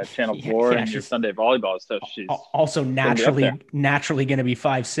to Channel 4 and your Sunday volleyball. So she's also naturally going to be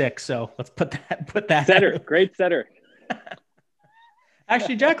 5'6". So let's put that setter. Great setter.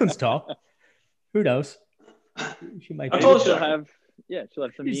 Actually, Jacqueline's tall. Who knows? She might. She'll have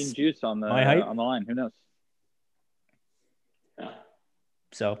some mean juice on the line. Who knows?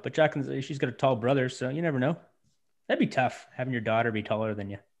 So, but Jacqueline, she's got a tall brother, so you never know. That'd be tough, having your daughter be taller than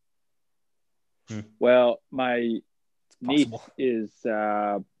you. Well, my niece is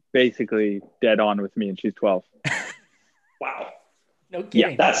basically dead on with me, and she's 12. Wow. No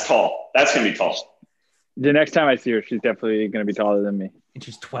kidding. Yeah, that's tall. That's going to be tall. The next time I see her, she's definitely going to be taller than me. And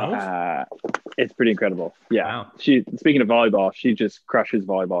she's 12? It's pretty incredible. Yeah. Wow. Speaking of volleyball, she just crushes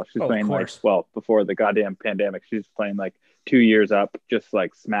volleyball. She's playing before the goddamn pandemic, she's playing like 2 years up, just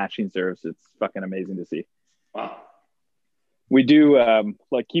like smashing serves. It's fucking amazing to see. Wow. We do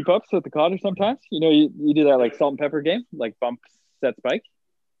like keep ups with the cottage sometimes. You do that like salt and pepper game, like bump, set, spike.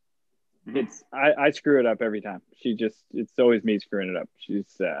 I screw it up every time. It's always me screwing it up.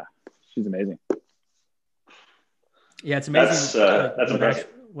 She's amazing. Yeah, it's amazing. That's impressive.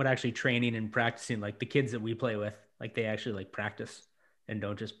 What actually training and practicing, like the kids that we play with, like they actually like practice and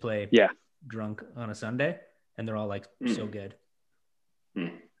don't just play drunk on a Sunday, and they're all like so good.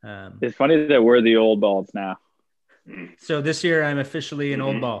 It's funny that we're the old balls now. So this year I'm officially an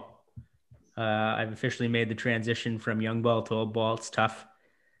old ball. I've officially made the transition from young ball to old ball. It's tough.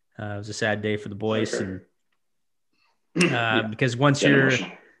 It was a sad day for the boys, and because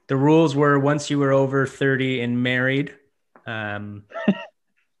the rules were once you were over 30 and married,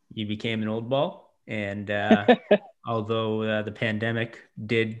 you became an old ball. And although the pandemic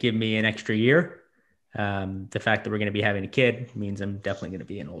did give me an extra year, the fact that we're going to be having a kid means I'm definitely going to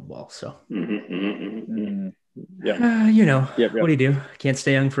be an old ball. So, what do you do? Can't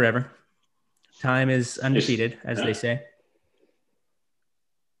stay young forever. Time is undefeated, as they say.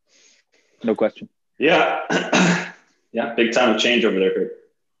 No question. Yeah. Yeah. Big time of change over there, Kurt.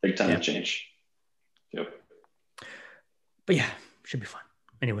 Big time of change. Yep. But yeah, should be fun.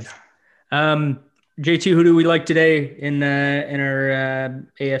 Anyways, JT, who do we like today in our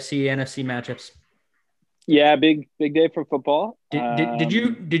AFC NFC matchups? Yeah, big day for football.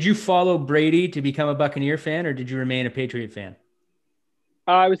 Did you follow Brady to become a Buccaneer fan, or did you remain a Patriot fan?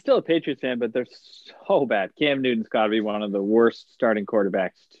 I was still a Patriots fan, but they're so bad. Cam Newton's got to be one of the worst starting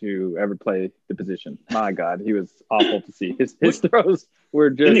quarterbacks to ever play the position. My God, he was awful to see. His throws were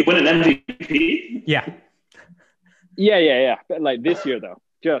just. Didn't he win an MVP? Yeah. Yeah. But like this year, though,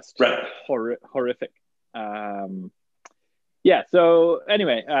 just horrific. Yeah. So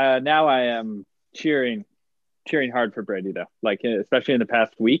anyway, now I am cheering hard for Brady, though. Like especially in the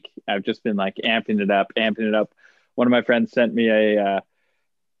past week, I've just been like amping it up. One of my friends sent me a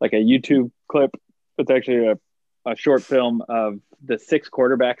YouTube clip. It's actually a short film of the 6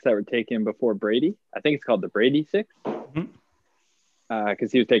 quarterbacks that were taken before Brady. I think it's called the Brady 6,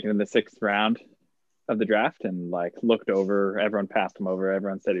 because he was taken in the 6th round of the draft, and like looked over, everyone passed him over.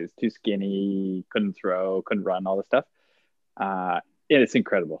 Everyone said he was too skinny, couldn't throw, couldn't run, all this stuff. And it's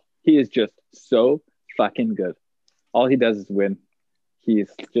incredible. He is just so fucking good. All he does is win.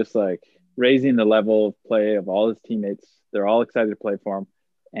 He's just like raising the level of play of all his teammates. They're all excited to play for him.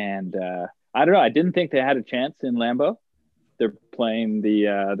 And I don't know. I didn't think they had a chance in Lambeau. They're playing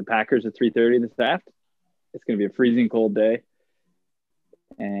the Packers at 3:30 this afternoon. It's going to be a freezing cold day.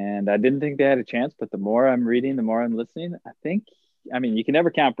 And I didn't think they had a chance, but the more I'm reading, the more I'm listening, I mean, you can never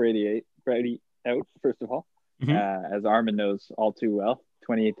count Brady out, first of all, as Armin knows all too well,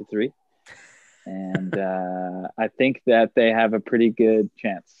 28-3. And I think that they have a pretty good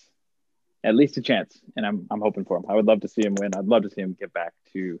chance. At least a chance, and I'm hoping for him. I would love to see him win. I'd love to see him get back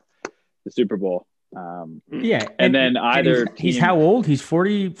to the Super Bowl. And then either he's how old? He's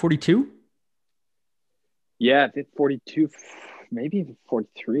 40, 42? Yeah, 42, maybe even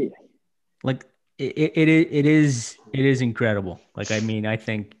 43. Like it is incredible. Like, I mean, I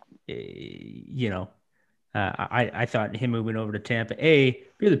think I thought him moving over to Tampa. If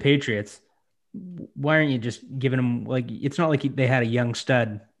you're the Patriots, why aren't you just giving him, like, it's not like they had a young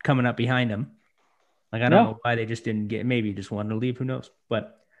stud coming up behind him. Like, I don't know why they just didn't get, maybe he just wanted to leave, who knows,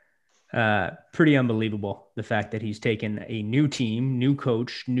 but pretty unbelievable. The fact that he's taken a new team, new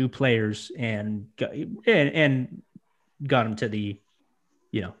coach, new players, and got him to the,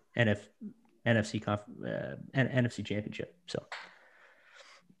 NFC championship. So.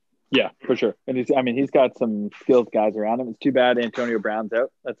 Yeah, for sure. And he's got some skilled guys around him. It's too bad Antonio Brown's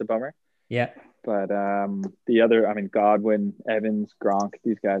out. That's a bummer. Yeah. But the other, Godwin, Evans, Gronk,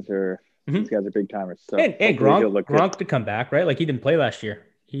 these guys are big timers. So and Gronk to come back, right? Like, he didn't play last year.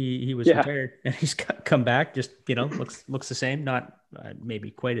 He was retired, and he's come back. Just looks the same. Not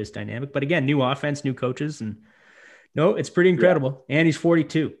maybe quite as dynamic, but again, new offense, new coaches, and no, it's pretty incredible. Yeah. And he's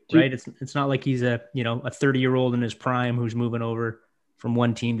 42, right? It's not like he's a 30-year-old in his prime who's moving over from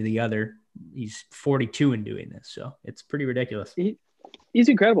one team to the other. He's 42 and doing this, so it's pretty ridiculous. He's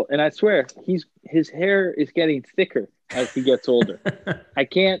incredible, and I swear his hair is getting thicker as he gets older.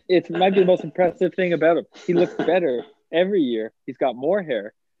 It might be the most impressive thing about him. He looks better every year. He's got more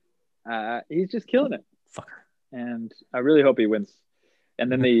hair. He's just killing it. Fucker. And I really hope he wins. And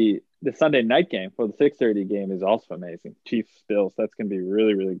then the Sunday night game, the 6:30 game, is also amazing. Chiefs Bills. That's going to be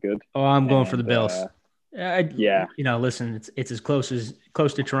really, really good. Oh, I'm going for the Bills. Listen, it's as close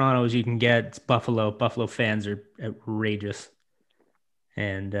to Toronto as you can get. It's Buffalo. Buffalo fans are outrageous.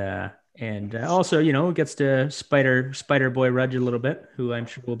 And also, it gets to Spider Boy Rudge a little bit, who I'm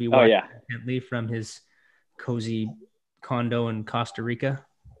sure will be watching intently from his cozy condo in Costa Rica.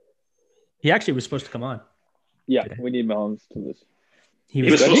 He actually was supposed to come on. Yeah, today. We need Mahomes to lose. He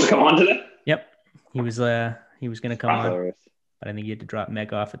was supposed to come on today? Yep. He was going to come on, but I think he had to drop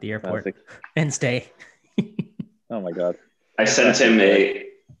Meg off at the airport and stay. Oh my God. I sent him a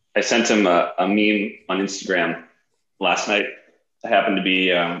meme on Instagram last night. I happened to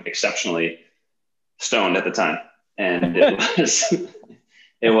be exceptionally stoned at the time. And it was,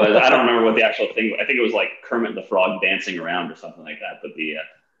 I don't remember what the actual thing, I think it was like Kermit the Frog dancing around or something like that. But the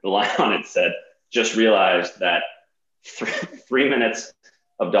line on it said, just realized that 3 minutes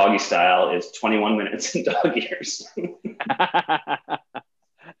of doggy style is 21 minutes in dog years.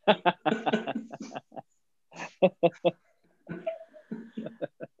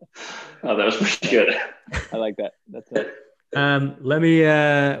 Oh, that was pretty good. I like that. That's it. Let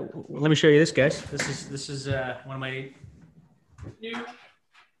me show you this, guys. This is one of my new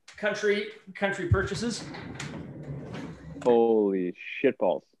country purchases. Holy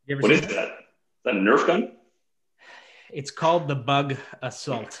shitballs! What is that? Is that a Nerf gun? It's called the Bug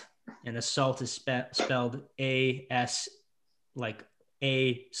Assault, and assault is spelled A-S, like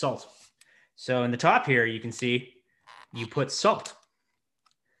A salt. So in the top here, you can see you put salt,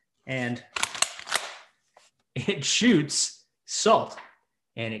 and it shoots salt,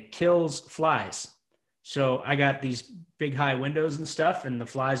 and it kills flies. So I got these big high windows and stuff, and the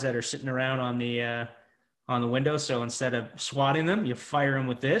flies that are sitting around on the window. So instead of swatting them, you fire them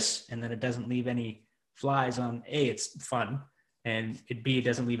with this, and then it doesn't leave any flies on. A, it's fun, and B, it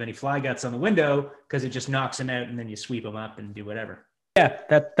doesn't leave any fly guts on the window because it just knocks them out, and then you sweep them up and do whatever. Yeah,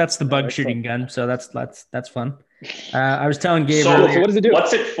 that's the bug shooting gun. So that's fun. I was telling Gabe earlier, so what does it do?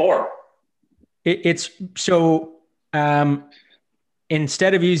 What's it for? It's so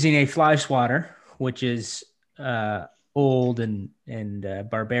instead of using a fly swatter, which is old and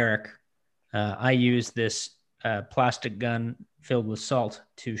barbaric, I use this plastic gun filled with salt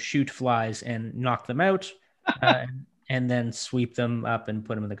to shoot flies and knock them out, and then sweep them up and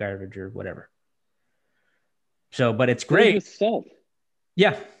put them in the garbage or whatever. So, but it's great. Salt.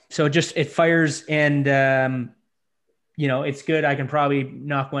 Yeah. So it fires, and it's good. I can probably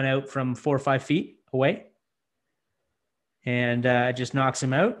knock one out from 4 or 5 feet away, and it just knocks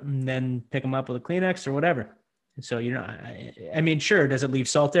them out, and then pick them up with a Kleenex or whatever. And so, I mean, sure. Does it leave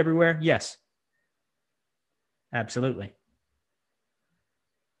salt everywhere? Yes. Absolutely.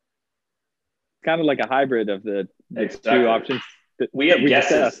 Kind of like a hybrid of the two options. We have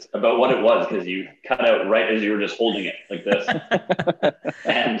guesses about what it was because you cut out right as you were just holding it like this.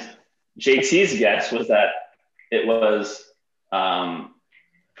 And JT's guess was that it was a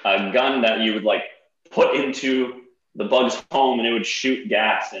gun that you would like put into the bug's home, and it would shoot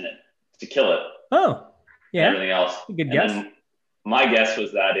gas in it to kill it. Oh, yeah. And everything else. Good guess. Then my guess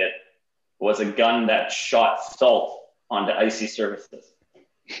was that it was a gun that shot salt onto icy surfaces.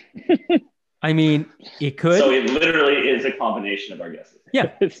 I mean, it could. So it literally is a combination of our guesses.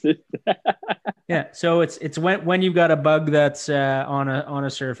 Yeah. Yeah. So it's when you've got a bug that's on a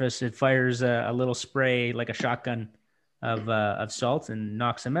surface, it fires a little spray like a shotgun of salt and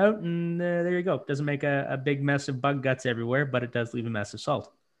knocks them out, and there you go. It doesn't make a big mess of bug guts everywhere, but it does leave a mess of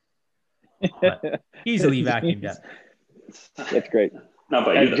salt. But easily vacuumed up. That's great. Not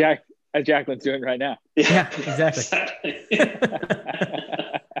by you, as Jacqueline's doing right now. Yeah, exactly.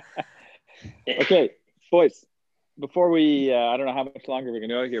 Okay, boys, before we, I don't know how much longer we're going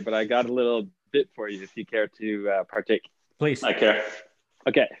to go here, but I got a little bit for you if you care to partake. Please. I care.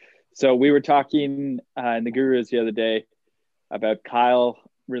 Okay, so we were talking in the Gurus the other day about Kyle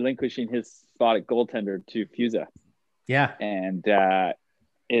relinquishing his spot at goaltender to Fusa. Yeah. And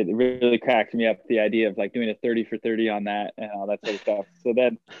it really cracked me up, the idea of like doing a 30 for 30 on that and all that sort of stuff. So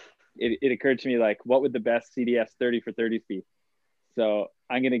then it occurred to me, like, what would the best CDS 30 for 30s be? So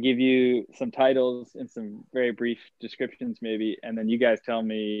I'm going to give you some titles and some very brief descriptions maybe, and then you guys tell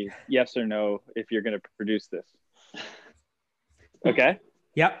me yes or no if you're going to produce this. Okay?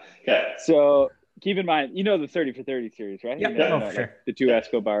 Yep. Okay. So keep in mind, the 30 for 30 series, right? Yep. For sure. The 2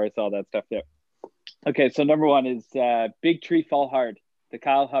 Escobars, all that stuff there. Okay, so number 1 is Big Tree Fall Hard, the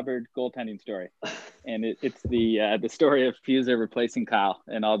Kyle Hubbard goaltending story. And it's the story of Fusa replacing Kyle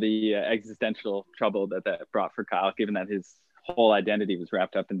and all the existential trouble that brought for Kyle, given that his whole identity was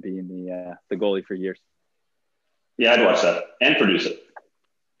wrapped up in being the goalie for years. Yeah, I'd watch that and produce it.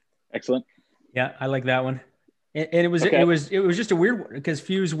 Excellent. Yeah, I like that one. And it was just a weird one because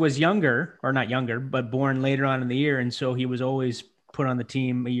Fuse was younger, or not younger, but born later on in the year, and so he was always put on the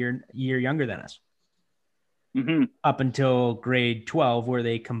team a year younger than us. Mm-hmm. Up until grade 12, where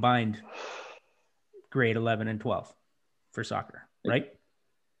they combined grade 11 and 12 for soccer, right?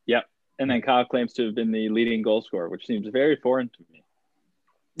 Yep. And then Kyle claims to have been the leading goal scorer, which seems very foreign to me.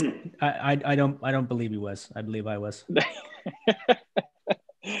 I don't believe he was. I believe I was.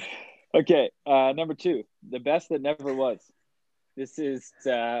 Okay, number 2, the best that never was. This is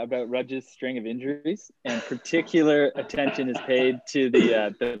about Rudge's string of injuries, and particular attention is paid to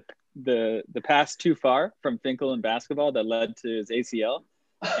the pass too far from Finkel in basketball that led to his ACL,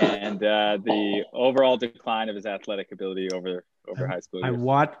 and the overall decline of his athletic ability over high school years.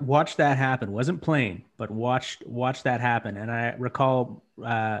 I watched that happen. Wasn't playing, but watched that happen, and I recall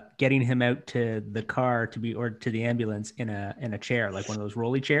getting him out to the car to the ambulance in a chair, like one of those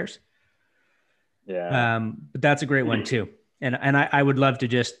rolly chairs. Yeah. But that's a great one too. And I would love to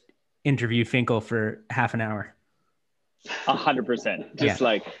just interview Finkel for half an hour. 100%. Just Yeah.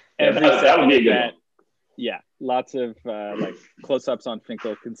 like every that would be a good event. one. Yeah, lots of like close-ups on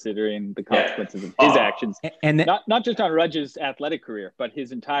Finkel, considering the consequences of his actions, And not just on Rudge's athletic career, but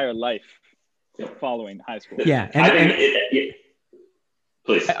his entire life following high school. yeah,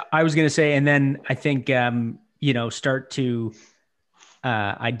 Please. I was going to say, and then I think start to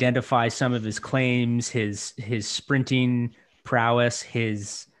identify some of his claims, his sprinting prowess,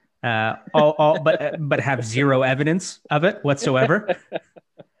 his but have zero evidence of it whatsoever.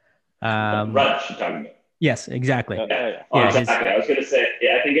 Rudge, you're talking about. Yes, exactly. Exactly. I was going to say,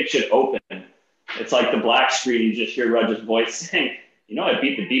 I think it should open. It's like the black screen. You just hear Rudge's voice saying, I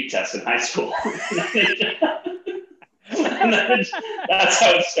beat the beep test in high school. And then that's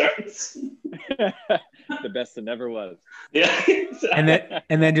how it starts. The best that never was. Yeah. Exactly.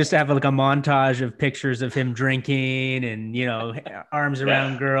 And then just have like a montage of pictures of him drinking and, arms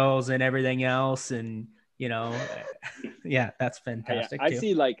around girls and everything else. And, that's fantastic.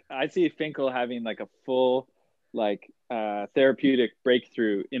 I see Finkel having like a full, therapeutic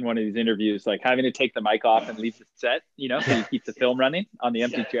breakthrough in one of these interviews, like having to take the mic off and leave the set, so you keep the film running on the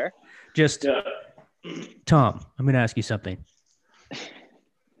empty chair. Tom, I'm going to ask you something.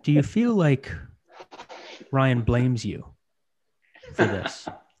 Do you feel like Ryan blames you for this?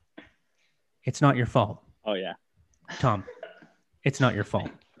 It's not your fault. Oh, yeah. Tom, it's not your fault.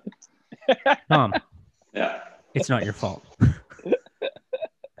 Tom, it's not your fault.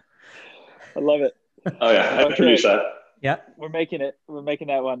 I love it. Oh, yeah. I produce that. Yeah. We're making it. We're making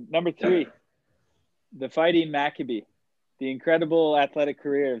that one. Number 3, the Fighting Maccabee, the incredible athletic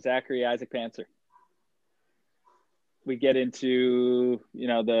career of Zachary Isaac Panzer. We get into,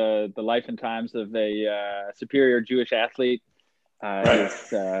 the life and times of a superior Jewish athlete.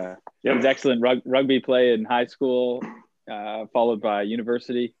 His excellent rugby play in high school, followed by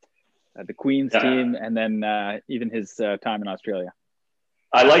university, the Queen's team, and then even his time in Australia.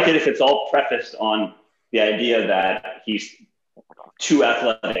 I like it if it's all prefaced on the idea that he's too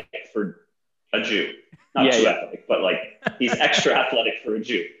athletic for a Jew. Not athletic, but he's extra athletic for a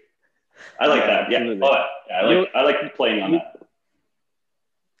Jew. I like that. Yeah. I like playing on that.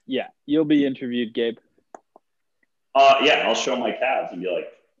 Yeah. You'll be interviewed, Gabe. I'll show my calves and be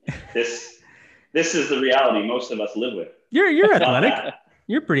like, this is the reality most of us live with. You're athletic.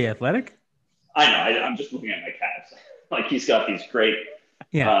 You're pretty athletic. I know. I'm just looking at my calves. He's got these great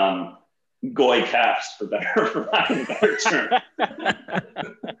goy calves, for lack of a better term.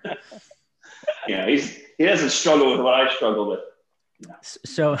 He doesn't struggle with what I struggle with.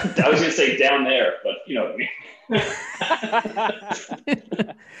 So I was going to say down there, but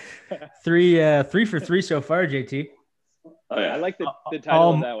three for three so far, JT. Oh, yeah. I like the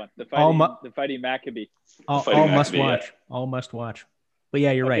title of that one. The Fighting Maccabee. All must watch. Yeah. All must watch. But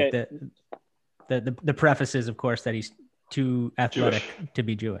yeah, you're right. The preface is, of course, that he's too athletic to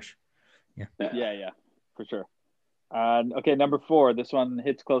be Jewish. Yeah, for sure. Okay, number 4. This one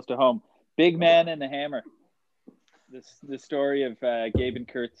hits close to home. Big Man and the Hammer. The story of Gabe and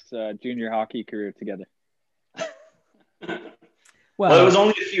Kurt's junior hockey career together. Well, it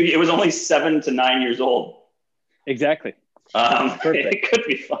was only 7 to 9 years old. Exactly. It could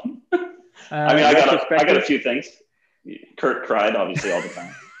be fun. I got a few things. Kurt cried obviously all the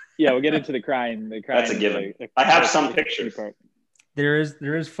time. Yeah, we'll get into the crying. That's a given. I have some pictures. There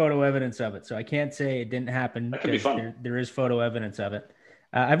is photo evidence of it, so I can't say it didn't happen. That could be fun. There is photo evidence of it.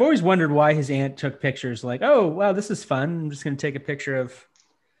 I've always wondered why his aunt took pictures like, oh, wow, this is fun. I'm just going to take a picture of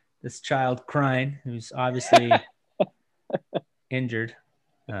this child crying who's obviously injured.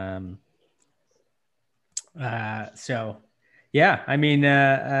 So, yeah, I mean,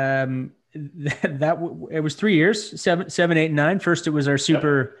 it was 3 years, 7, 8, 9. First, it was our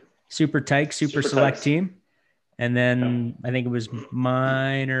super tight, super select team. And then I think it was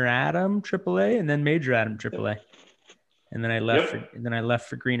minor Adam AAA and then major Adam AAA. And then I left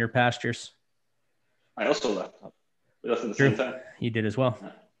for greener pastures. I also left. We left at the same time. You did as well.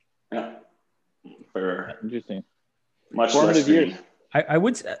 Yeah. For interesting. Much formative years. I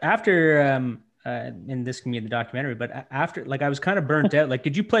would after and this can be in the documentary, but after, like, I was kind of burnt out. Like,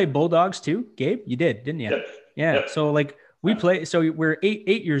 did you play Bulldogs too, Gabe? You did, didn't you? Yep. Yeah. Yep. So like we play. So we're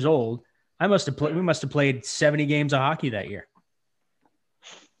eight years old. We must have played 70 games of hockey that year.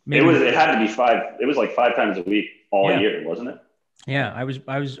 Maybe. It had to be 5. It was like 5 times a week all year, wasn't it? Yeah,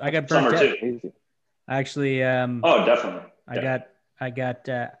 I got burnt out. Too. Actually, oh, definitely. I got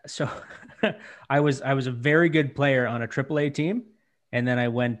so I was a very good player on a AAA team, and then I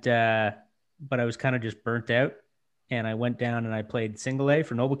went, but I was kind of just burnt out, and I went down and I played single A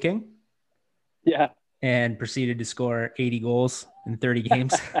for Noble King. Yeah. And proceeded to score 80 goals in 30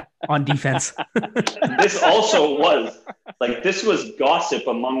 games on defense. This also this was gossip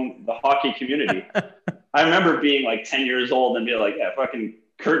among the hockey community. I remember being like 10 years old and be like, yeah, fucking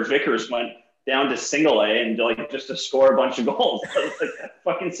Kurt Vickers went down to single A and like just to score a bunch of goals. I was like,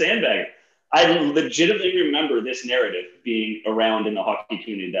 fucking sandbag. I legitimately remember this narrative being around in the hockey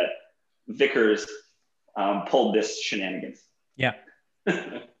community that Vickers pulled this shenanigans. Yeah.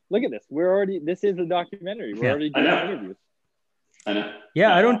 Look at this. This is a documentary. We're already doing interviews. I know.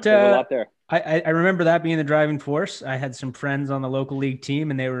 Yeah, I don't. There's a lot there. I remember that being the driving force. I had some friends on the local league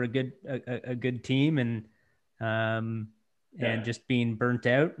team, and they were a good team, and just being burnt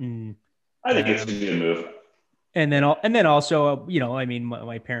out. And I think it's a good move. And then also, I mean,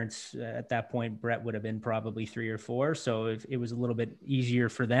 my parents at that point, Brett would have been probably 3 or 4, so it was a little bit easier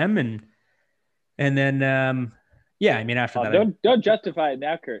for them. And then. Yeah, I mean, after that, don't justify it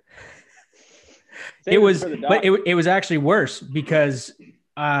now, Kurt. It was actually worse because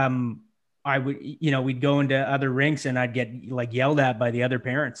I would, we'd go into other rinks and I'd get like yelled at by the other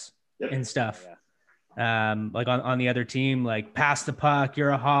parents and stuff. Yeah. Like on the other team, like, pass the puck, you're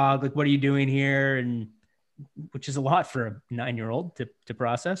a hog. Like, what are you doing here? And which is a lot for a 9-year-old to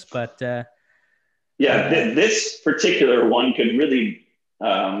process. But this particular one could really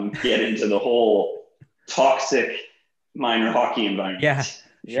get into the whole toxic minor hockey environment. Yeah,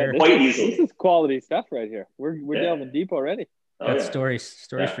 sure. Quite easily. This is quality stuff right here. We're delving deep already. That's stories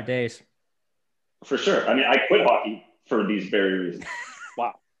for days. For sure. I mean, I quit hockey for these very reasons.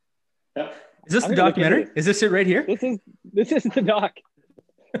 Wow. Yeah. Is this the documentary? Is this it right here? This is the doc.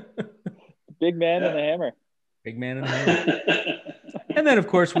 Big man and the hammer. Big man and the hammer. And then, of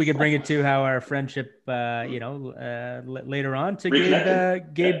course, we could bring it to how our friendship, later on to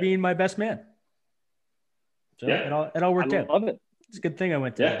Gabe being my best man. So it all worked out. I love it. It's a good thing I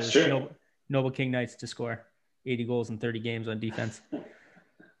went to Noble King Knights to score 80 goals in 30 games on defense.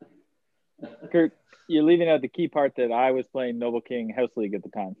 Kurt, you're leaving out the key part that I was playing Noble King House League at the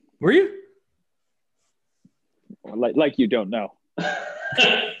time. Were you? Like you don't know.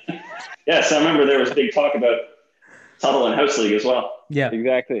 Yes, I remember there was big talk about Tuttle and House League as well. Yeah,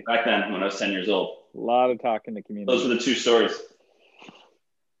 exactly. Back then when I was 10 years old. A lot of talk in the community. Those were the 2 stories.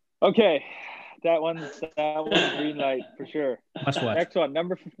 Okay. That one's green light for sure. Must watch. Next one,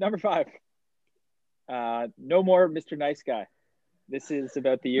 number 5. No more Mr. Nice Guy. This is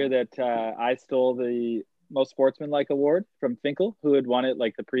about the year that I stole the most sportsmanlike award from Finkel, who had won it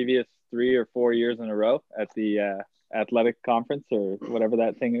like the previous 3 or 4 years in a row at the athletic conference or whatever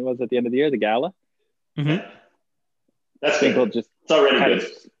that thing it was at the end of the year, the gala. Mm-hmm. That's Finkel good. It's already good.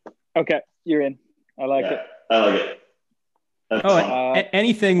 Okay, you're in. I like it. I like it.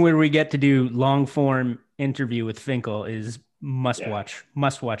 Anything where we get to do long form interview with Finkel is must watch.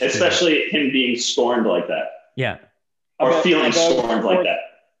 Especially him being scorned like that. Yeah. Or feeling scorned like that.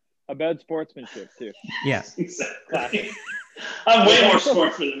 About sportsmanship too. Yeah. Exactly. I'm way more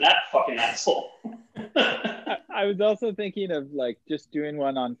scornful than that fucking asshole. I was also thinking of like just doing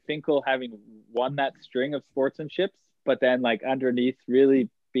one on Finkel having won that string of sportsmanships, but then like underneath really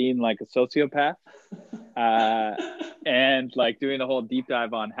being like a sociopath, and like doing a whole deep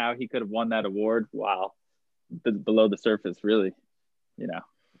dive on how he could have won that award while below the surface, really, Yeah.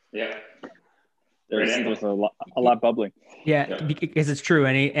 There's a lot bubbling. Yeah, because it's true.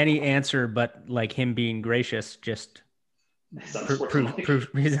 Any answer but like him being gracious just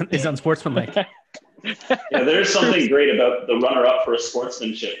is unsportsmanlike. Yeah, there's something great about the runner-up for a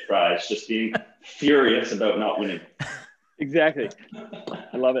sportsmanship prize, just being furious about not winning. Exactly.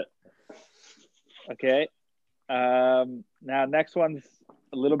 I love it. Okay. Now, next one's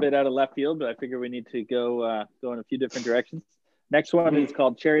a little bit out of left field, but I figure we need to go in a few different directions. Next one is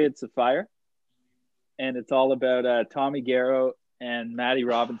called Chariots of Fire, and it's all about Tommy Garrow and Matty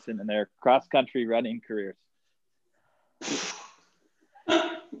Robinson and their cross-country running careers.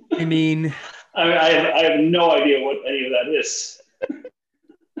 I mean, I have no idea what any of that is.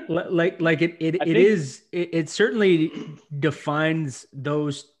 It certainly defines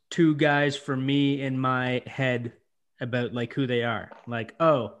those 2 guys for me in my head about like who they are. Like,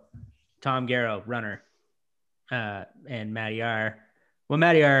 oh, Tom Garrow, runner, and Matty R. Well,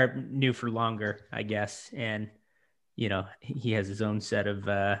 Matty R knew for longer, I guess, and he has his own set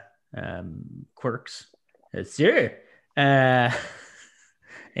of quirks, sure, and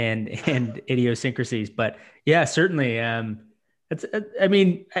idiosyncrasies. But yeah, certainly, it's. I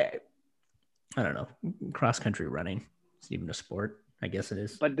mean, I don't know, cross country running. It's even a sport. I guess it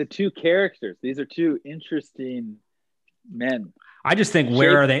is. But the two characters, these are two interesting men. I just think,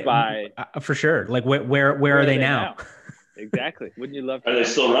 where are they? For sure. Like, where are they now? Exactly. Wouldn't you love to? Are they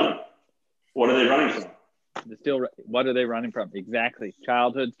still running? What are they running from? What are they running from? Exactly.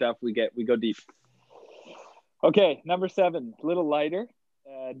 Childhood stuff. We go deep. Okay, number 7, a little lighter.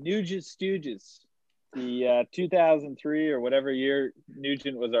 Nugent Stooges. The 2003 or whatever year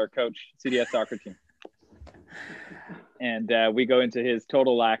Nugent was our coach, CDS soccer team. And we go into his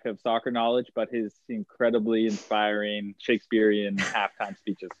total lack of soccer knowledge, but his incredibly inspiring Shakespearean halftime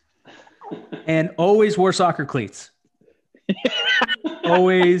speeches. And always wore soccer cleats.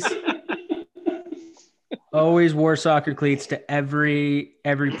 always wore soccer cleats to every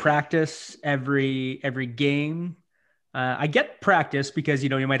practice, every game. I get practice because,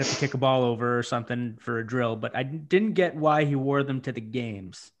 you might have to kick a ball over or something for a drill, but I didn't get why he wore them to the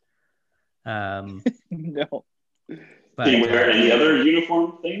games. No. But, did he wear any other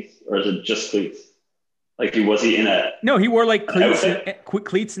uniform things, or is it just cleats? Like, was he in a? No, he wore like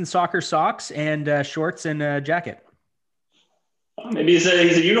cleats and soccer socks and shorts and a jacket. Maybe he's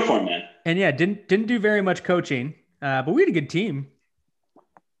a uniform man. And yeah, didn't do very much coaching, but we had a good team,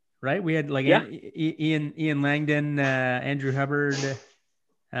 right? We had like Ian Langdon, Andrew Hubbard,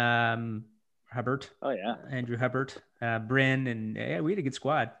 Hubbard. Oh yeah, Andrew Hubbard, Bryn, and we had a good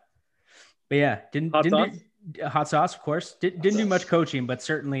squad. But yeah, didn't hot sauce, of course. Didn't do much coaching, but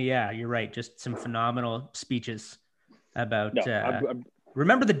certainly, yeah, you're right. Just some phenomenal speeches about.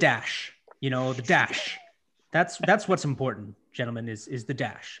 Remember the dash. The dash. That's what's important, gentlemen. Is the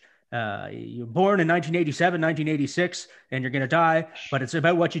dash. You're born in 1987, 1986, and you're gonna die. But it's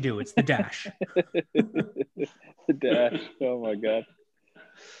about what you do. It's the dash. The dash. Oh my god.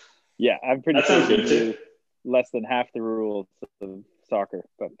 Yeah, I'm pretty sure he knew less than half the rules of soccer.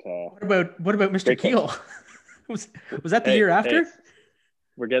 But what about Mr. Keel? was that the year after?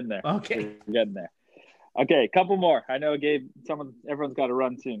 We're getting there. Okay, we're getting there. Okay, couple more. I know, Gabe. Everyone's got to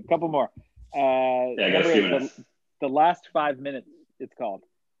run soon. Couple more. I got a few minutes. The last 5 minutes. It's called,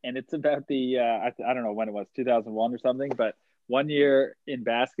 and it's about the I don't know when it was, 2001 or something. But one year in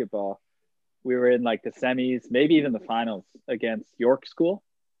basketball, we were in like the semis, maybe even the finals against York School,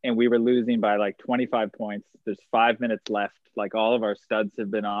 and we were losing by like 25 points. There's 5 minutes left. Like all of our studs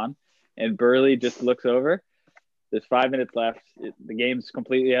have been on, and Burley just looks over. There's 5 minutes left. The game's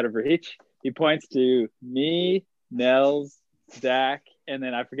completely out of reach. He points to me, Nels, Dak, and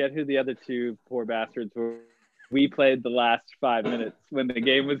then I forget who the other two poor bastards were. We played the last 5 minutes when the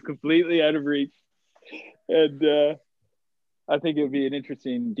game was completely out of reach. And I think it would be an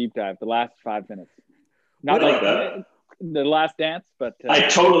interesting deep dive, the last 5 minutes. Not like that. The last dance, but... I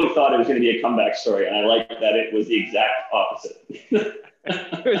totally thought it was going to be a comeback story, and I like that it was the exact opposite.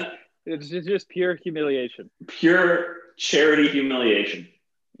 It's just pure humiliation. Pure charity humiliation.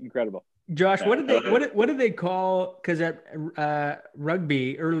 Incredible. Josh, what did they call? Because at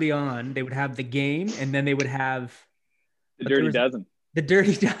rugby early on, they would have the game, and then they would have the Dirty Dozen. The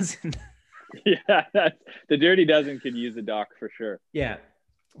Dirty Dozen. Yeah, the Dirty Dozen could use a doc for sure. Yeah.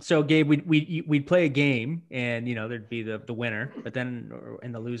 So Gabe, we'd play a game, and there'd be the winner, but then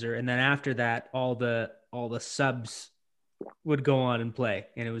and the loser, and then after that, all the subs would go on and play,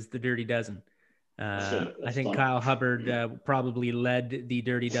 and it was the Dirty Dozen. I think fun. Kyle Hubbard probably led the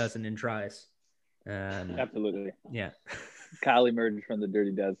Dirty Dozen in tries. Absolutely. Yeah. Kyle emerged from the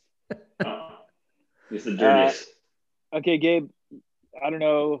Dirty Dozen. He's the dirtiest. Okay, Gabe, I don't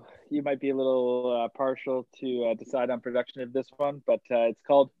know. You might be a little partial to decide on production of this one, but it's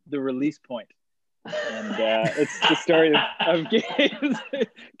called The Release Point. And it's the story of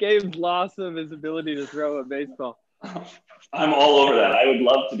Gabe's loss of his ability to throw a baseball. I'm all over that. I would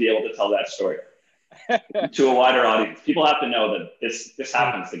love to be able to tell that story to a wider audience. People have to know that this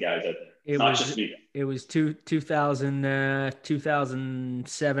happens to guys out there. It's not just me. It was 2007 or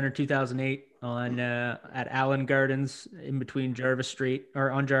 2008 on at Allen Gardens in between Jarvis Street,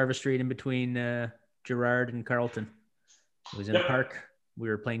 or on Jarvis Street in between Gerard and Carlton. It was in a park. We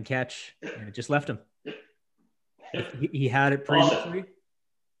were playing catch, and it just left him. He had it previously,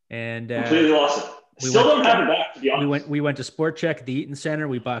 and completely lost it. Still don't have it back, to be honest. We went to Sport Check at the Eaton Center.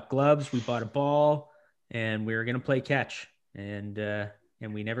 We bought gloves. We bought a ball, and we were going to play catch, and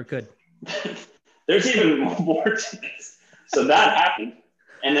we never could. There's even more to this. So that happened.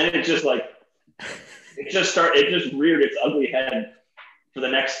 And then it just reared its ugly head for the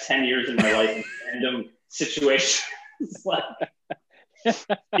next 10 years of my life in random situations. Like,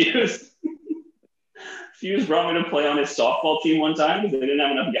 Fuse brought me to play on his softball team one time because they didn't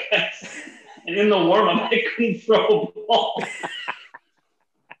have enough guys. And in the warm-up, I couldn't throw a ball.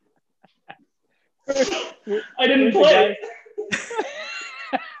 I didn't play.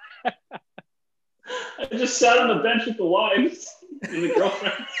 I just sat on the bench with the wives and the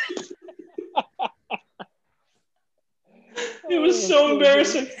girlfriends. It was so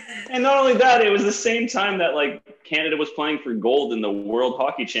embarrassing. And not only that, it was the same time that like Canada was playing for gold in the World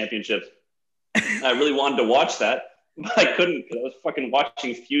Hockey Championships. I really wanted to watch that, but I couldn't because I was fucking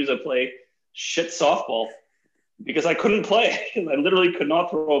watching Fusa play shit softball because I couldn't play. I literally could not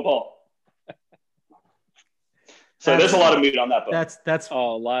throw a ball. So there's a lot of meat on that book. That's a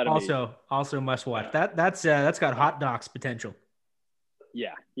lot of also must watch. That's got hot docs potential.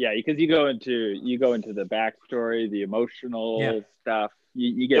 Yeah, because you go into the backstory, the emotional stuff.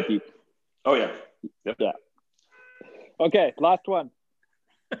 You get deep. Oh yeah. Yep. Yeah. Okay, last one.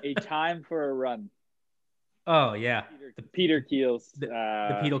 A Time for a Run. Oh yeah. Peter Keel's the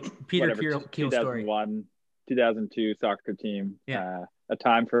Peter Keel story. 2001, 2002 soccer team. Yeah. A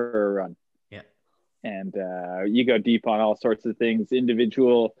Time for a Run. Yeah. And you go deep on all sorts of things,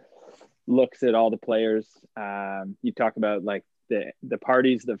 individual looks at all the players. You talk about like the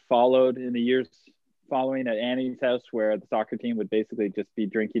parties that followed in the years following at Annie's house, where the soccer team would basically just be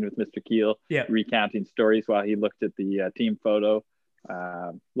drinking with Mr. Keel, recounting stories while he looked at the team photo.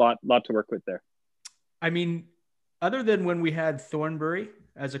 Lot to work with there. I mean, other than when we had Thornbury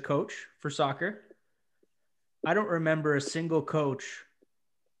as a coach for soccer, I don't remember a single coach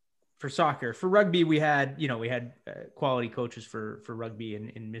for soccer. For rugby, we had quality coaches for rugby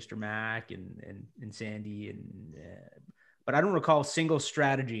in Mr. Mack and Sandy but I don't recall a single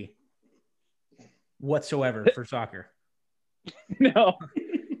strategy whatsoever for soccer. No.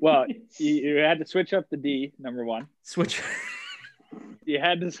 Well, you had to switch up the D, number one. You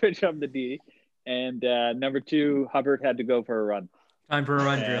had to switch up the D. And number two, Hubbard had to go for a run. Time for a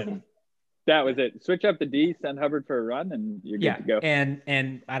run, Drew. That was it. Switch up the D, send Hubbard for a run, and you're good to go.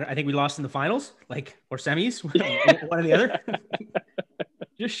 And I think we lost in the finals, or semis, one or the other.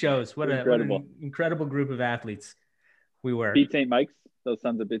 Just shows what an incredible group of athletes we were. Beat St. Mike's, those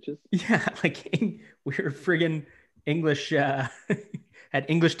sons of bitches. Yeah, we were friggin' English, had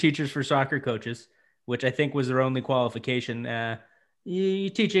English teachers for soccer coaches, which I think was their only qualification.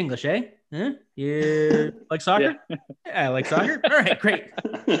 You teach English, eh? Huh? You like soccer? Yeah, I like soccer. All right, great.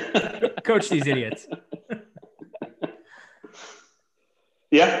 Coach these idiots.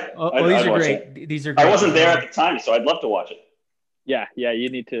 Yeah. These are great. These are great. I wasn't there at the time, so I'd love to watch it. Yeah. You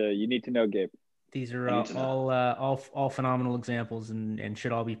need to know, Gabe. These are all phenomenal examples and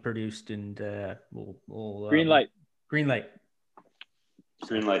should all be produced and we'll green light. Green light.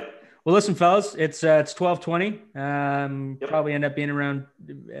 Well, listen, fellas, it's 12:20. Probably end up being around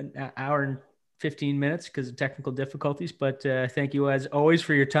an hour and 15 minutes because of technical difficulties. But thank you as always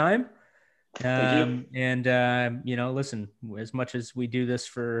for your time. And listen, as much as we do this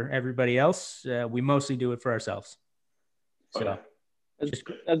for everybody else, we mostly do it for ourselves. So,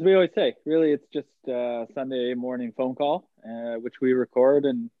 as we always say, really, it's just a Sunday morning phone call, which we record,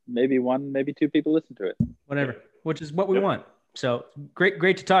 and maybe one, maybe two people listen to it. Whatever, which is what we want. So great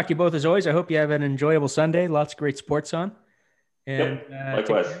to talk to you both as always. I hope you have an enjoyable Sunday. Lots of great sports on. And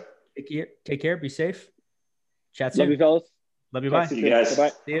likewise. Take care. Be safe. Chat soon. Love you, fellas. Love you. Bye. See you guys.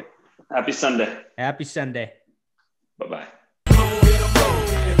 Bye. See you. Happy Sunday. Happy Sunday. Bye-bye.